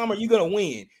point in time are you gonna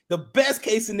win. The best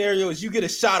case scenario is you get a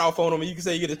shot off on him, and you can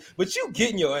say you get it, but you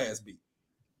getting your ass beat.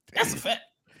 That's a fact.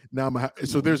 Now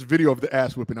so there's video of the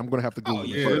ass whipping. I'm gonna have to go.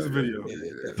 Yeah, there's a video.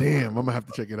 Damn, I'm gonna have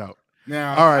to check it out.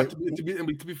 Now, all right.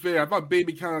 To be fair, I thought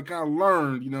Baby kind of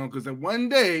learned, because that one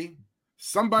day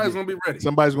somebody's gonna be ready.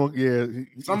 Somebody's gonna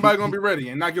gonna be ready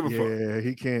and not give a fuck. Yeah,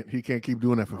 he can't keep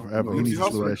doing that for forever. He needs to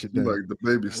slow that shit down. Like the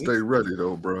baby, stay ready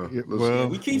though, bro. Well,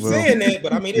 we keep saying that,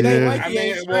 but I mean, it ain't like he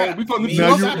ain't strapped. You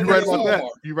right about that.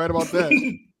 You right about that. I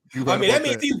mean, that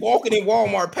means he's walking in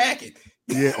Walmart packing.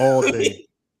 Yeah, all day.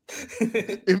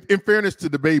 In fairness to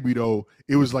the baby, though,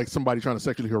 it was like somebody trying to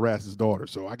sexually harass his daughter,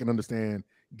 so I can understand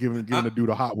giving the dude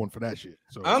a hot one for that shit.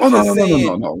 So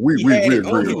no. We agree.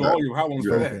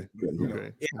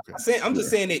 I'm just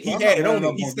saying that he had it on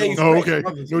him. He stayed okay,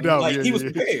 no doubt. Like he was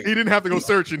prepared. He didn't have to go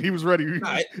searching. He was ready.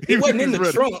 He wasn't in the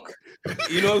trunk.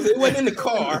 You know what I'm saying? It wasn't in the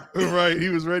car. Right. He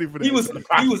was ready for that. He was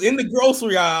in the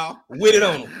grocery aisle with it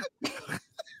on him.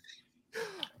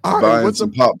 Buying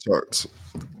some Pop-Tarts.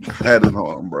 Had it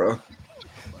on, bro.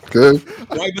 Good.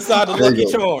 Right beside the Lucky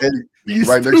Charm.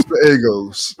 Right next to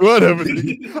Egos. Whatever.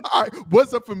 All right.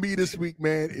 What's up for me this week,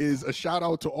 man, is a shout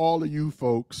out to all of you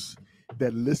folks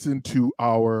that listen to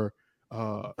our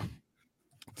off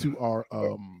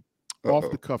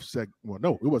the cuff segment. Well,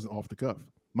 no, it wasn't off the cuff.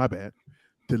 My bad.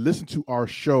 To listen to our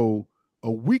show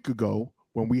a week ago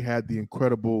when we had the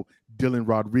incredible Dylan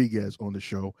Rodriguez on the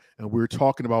show, and we were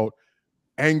talking about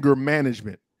anger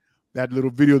management. That little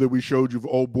video that we showed you of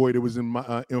old boy that was in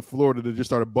Florida that just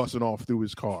started busting off through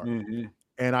his car. Mm-hmm.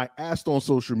 And I asked on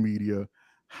social media,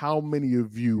 how many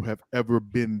of you have ever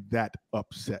been that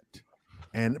upset?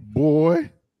 And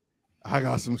boy, I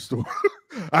got some stories.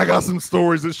 I got some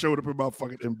stories that showed up in my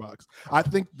fucking inbox. I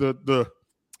think the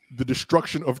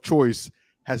destruction of choice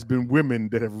has been women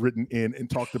that have written in and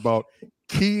talked about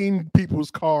keying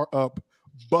people's car up,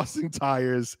 busting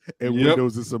tires and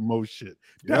windows and some more shit.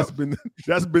 That's been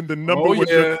the number one.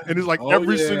 And it's like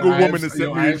every single woman that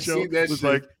sent me a show was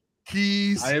like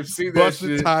keys, I have seen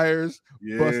busted tires,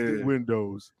 busted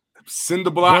windows, cinder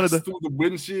blocks through the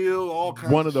windshield, all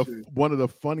kinds of shit. One of the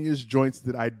funniest joints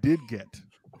that I did get,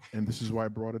 and this is why I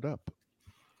brought it up.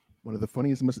 One of the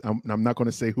funniest, I'm not going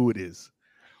to say who it is.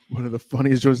 One of the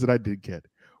funniest joints that I did get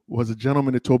was a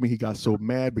gentleman that told me he got so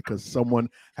mad because someone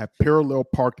had parallel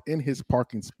parked in his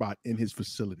parking spot in his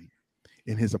facility,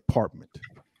 in his apartment,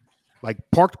 like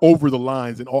parked over the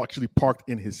lines and actually parked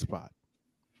in his spot.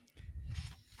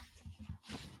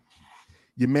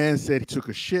 Your man said he took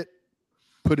a shit,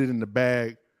 put it in the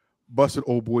bag, busted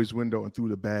old boy's window and threw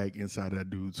the bag inside that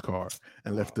dude's car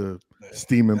and left the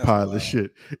steaming pile of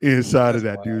shit inside of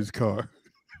that dude's car.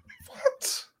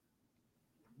 What?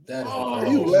 That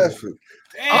is you laughing?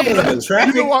 I'm you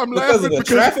know why I'm laughing?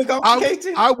 Because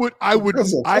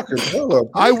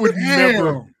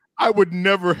I would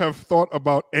never have thought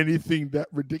about anything that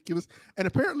ridiculous. And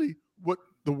apparently, what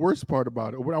the worst part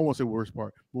about it, I won't say worst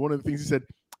part, but one of the things he said,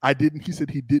 he said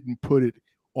he didn't put it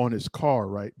on his car,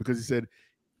 right? Because he said,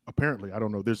 apparently, I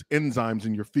don't know, there's enzymes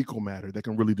in your fecal matter that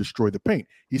can really destroy the paint.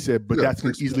 He said, but that's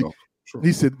easily,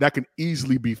 he said that can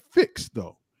easily be fixed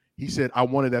though. He said, I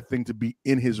wanted that thing to be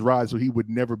in his ride so he would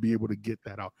never be able to get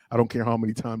that out. I don't care how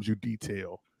many times you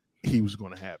detail, he was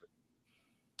going to have it.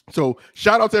 So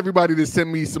shout out to everybody that sent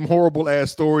me some horrible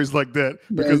ass stories like that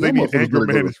because they need anger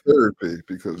management. Therapy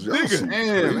because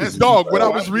that's dog. When I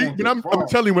was reading, I'm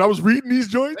telling you, when I was reading these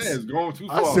joints, that is going too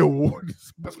far. I said,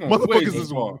 motherfuckers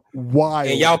is wild.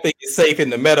 And y'all think it's safe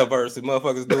in the metaverse and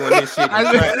motherfuckers doing this shit.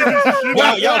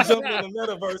 y'all jumping in the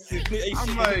metaverse and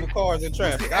shooting like, cars in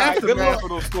traffic. Aftermath of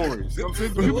those stories. You know what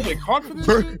I'm saying? Do people get caught for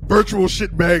this? Virtual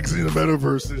shit bags in the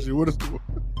metaverse and shit. What is the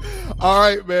All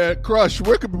right, man. Crush,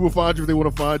 where can people find you if they want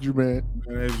to find you, man?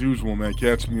 As usual, man,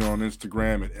 catch me on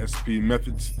Instagram at SP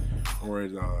Methods or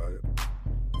at,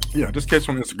 just catch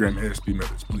me on Instagram at SP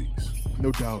Methods, please.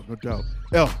 No doubt, no doubt.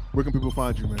 L, where can people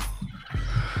find you, man?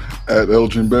 At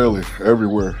Elgin Bailey,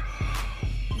 everywhere.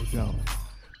 No doubt.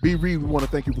 B. Reed, we want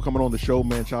to thank you for coming on the show,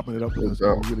 man, chopping it up with us.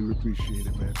 We really appreciate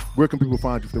it, man. Where can people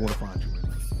find you if they want to find you,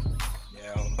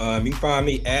 man? You can find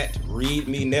me at Read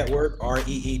Me Network,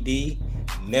 REED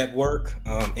Network,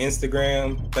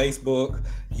 Instagram, Facebook,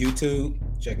 YouTube.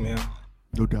 Check me out.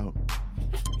 No doubt.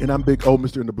 And I'm Big O,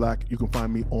 Mr. In the Black. You can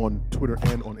find me on Twitter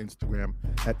and on Instagram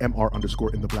at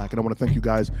MR_In the Black. And I want to thank you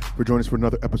guys for joining us for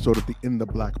another episode of the In the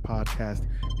Black podcast.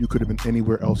 You could have been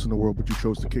anywhere else in the world, but you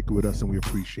chose to kick it with us, and we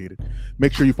appreciate it.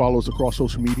 Make sure you follow us across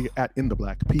social media at In the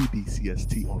Black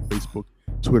PDCST on Facebook,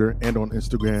 Twitter, and on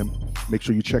Instagram. Make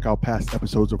sure you check out past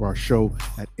episodes of our show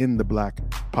at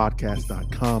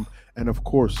intheblackpodcast.com. And of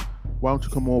course, why don't you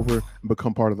come over and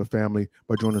become part of the family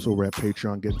by joining us over at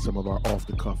Patreon, getting some of our off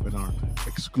the cuff and our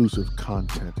exclusive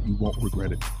content. You won't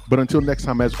regret it. But until next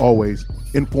time, as always,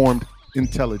 informed,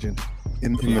 intelligent,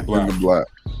 in the black. In the black.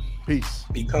 Peace.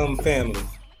 Become family.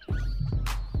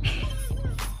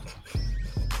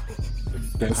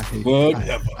 Best bug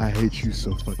ever. I hate you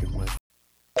so fucking much.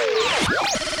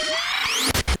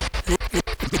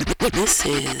 This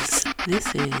is the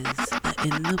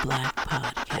In the Black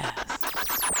podcast.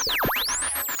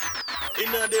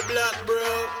 In the black,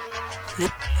 bro.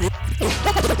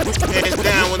 Hands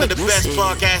down, one of the best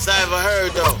podcasts I ever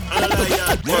heard, though. I love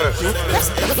y'all. Word.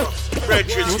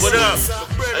 Brethren, what up?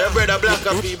 I brother Black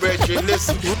up here, brethren.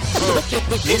 Listen.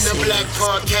 In the Black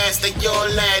podcast, and your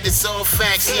lad, it's all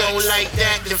facts. He don't like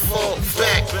that, then fall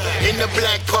back. In the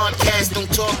Black podcast, don't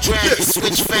talk trash.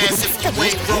 Switch fast if you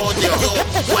ain't raw, then you're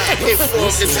whack.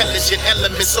 Informed, intelligent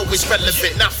elements, always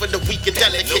relevant. Not for the weak and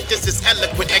delicate. This is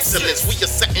eloquent excellence. We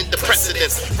are setting the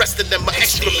precedence. Rest of them are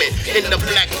excrement. In the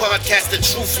Black podcast, the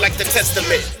truth like the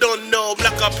testament. Don't know,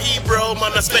 Black up here, bro,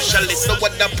 man, a specialist. No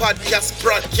other podcast,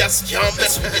 broadcast, can't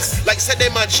mess with this. Like said,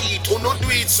 them a cheat, who no do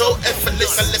it so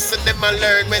effortless. I listen, them I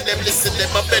learn, when them listen, them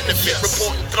I benefit.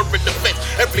 Reporting current events,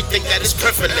 everything that is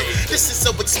prevalent. This is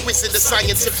so exquisite, a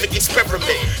scientific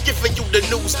experiment. Giving you the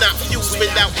news, not views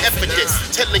without evidence.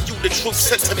 Telling you the truth,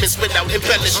 sentiments without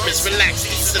embellishments. Relax,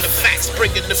 these are the facts,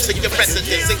 bringing them to your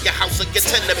residence. In your house or your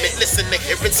tenement, listen to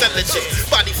hear intelligence.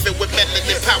 Body filled with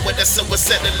melanin power, that's so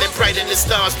unsettling. Bright in the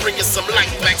stars, bringing some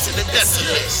light back to the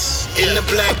desolate. In the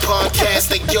Black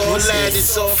podcast, like your lad,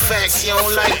 it's all facts. You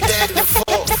don't like that, then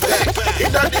fall back.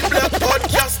 In the Black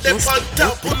podcast, they on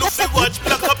top. Who know if you watch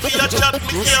Black up here, chat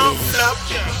me can't flop.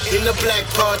 In the Black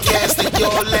podcast, like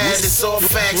your lad, it's all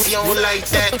facts. You don't like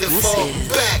that, then fall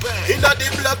back. In the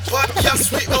Black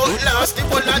podcast, we outlast. The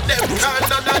one of them can,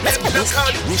 none of them no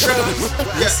can trust.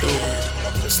 Yeah.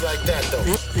 Just like that though.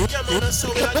 Yeah, man, that's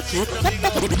so bad.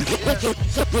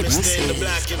 Mr. In the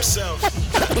Black himself.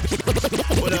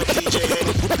 What up, DJ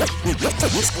Henry?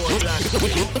 This boy Black.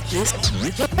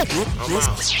 I'm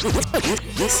out.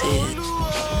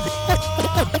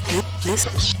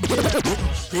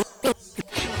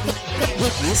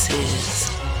 This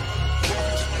is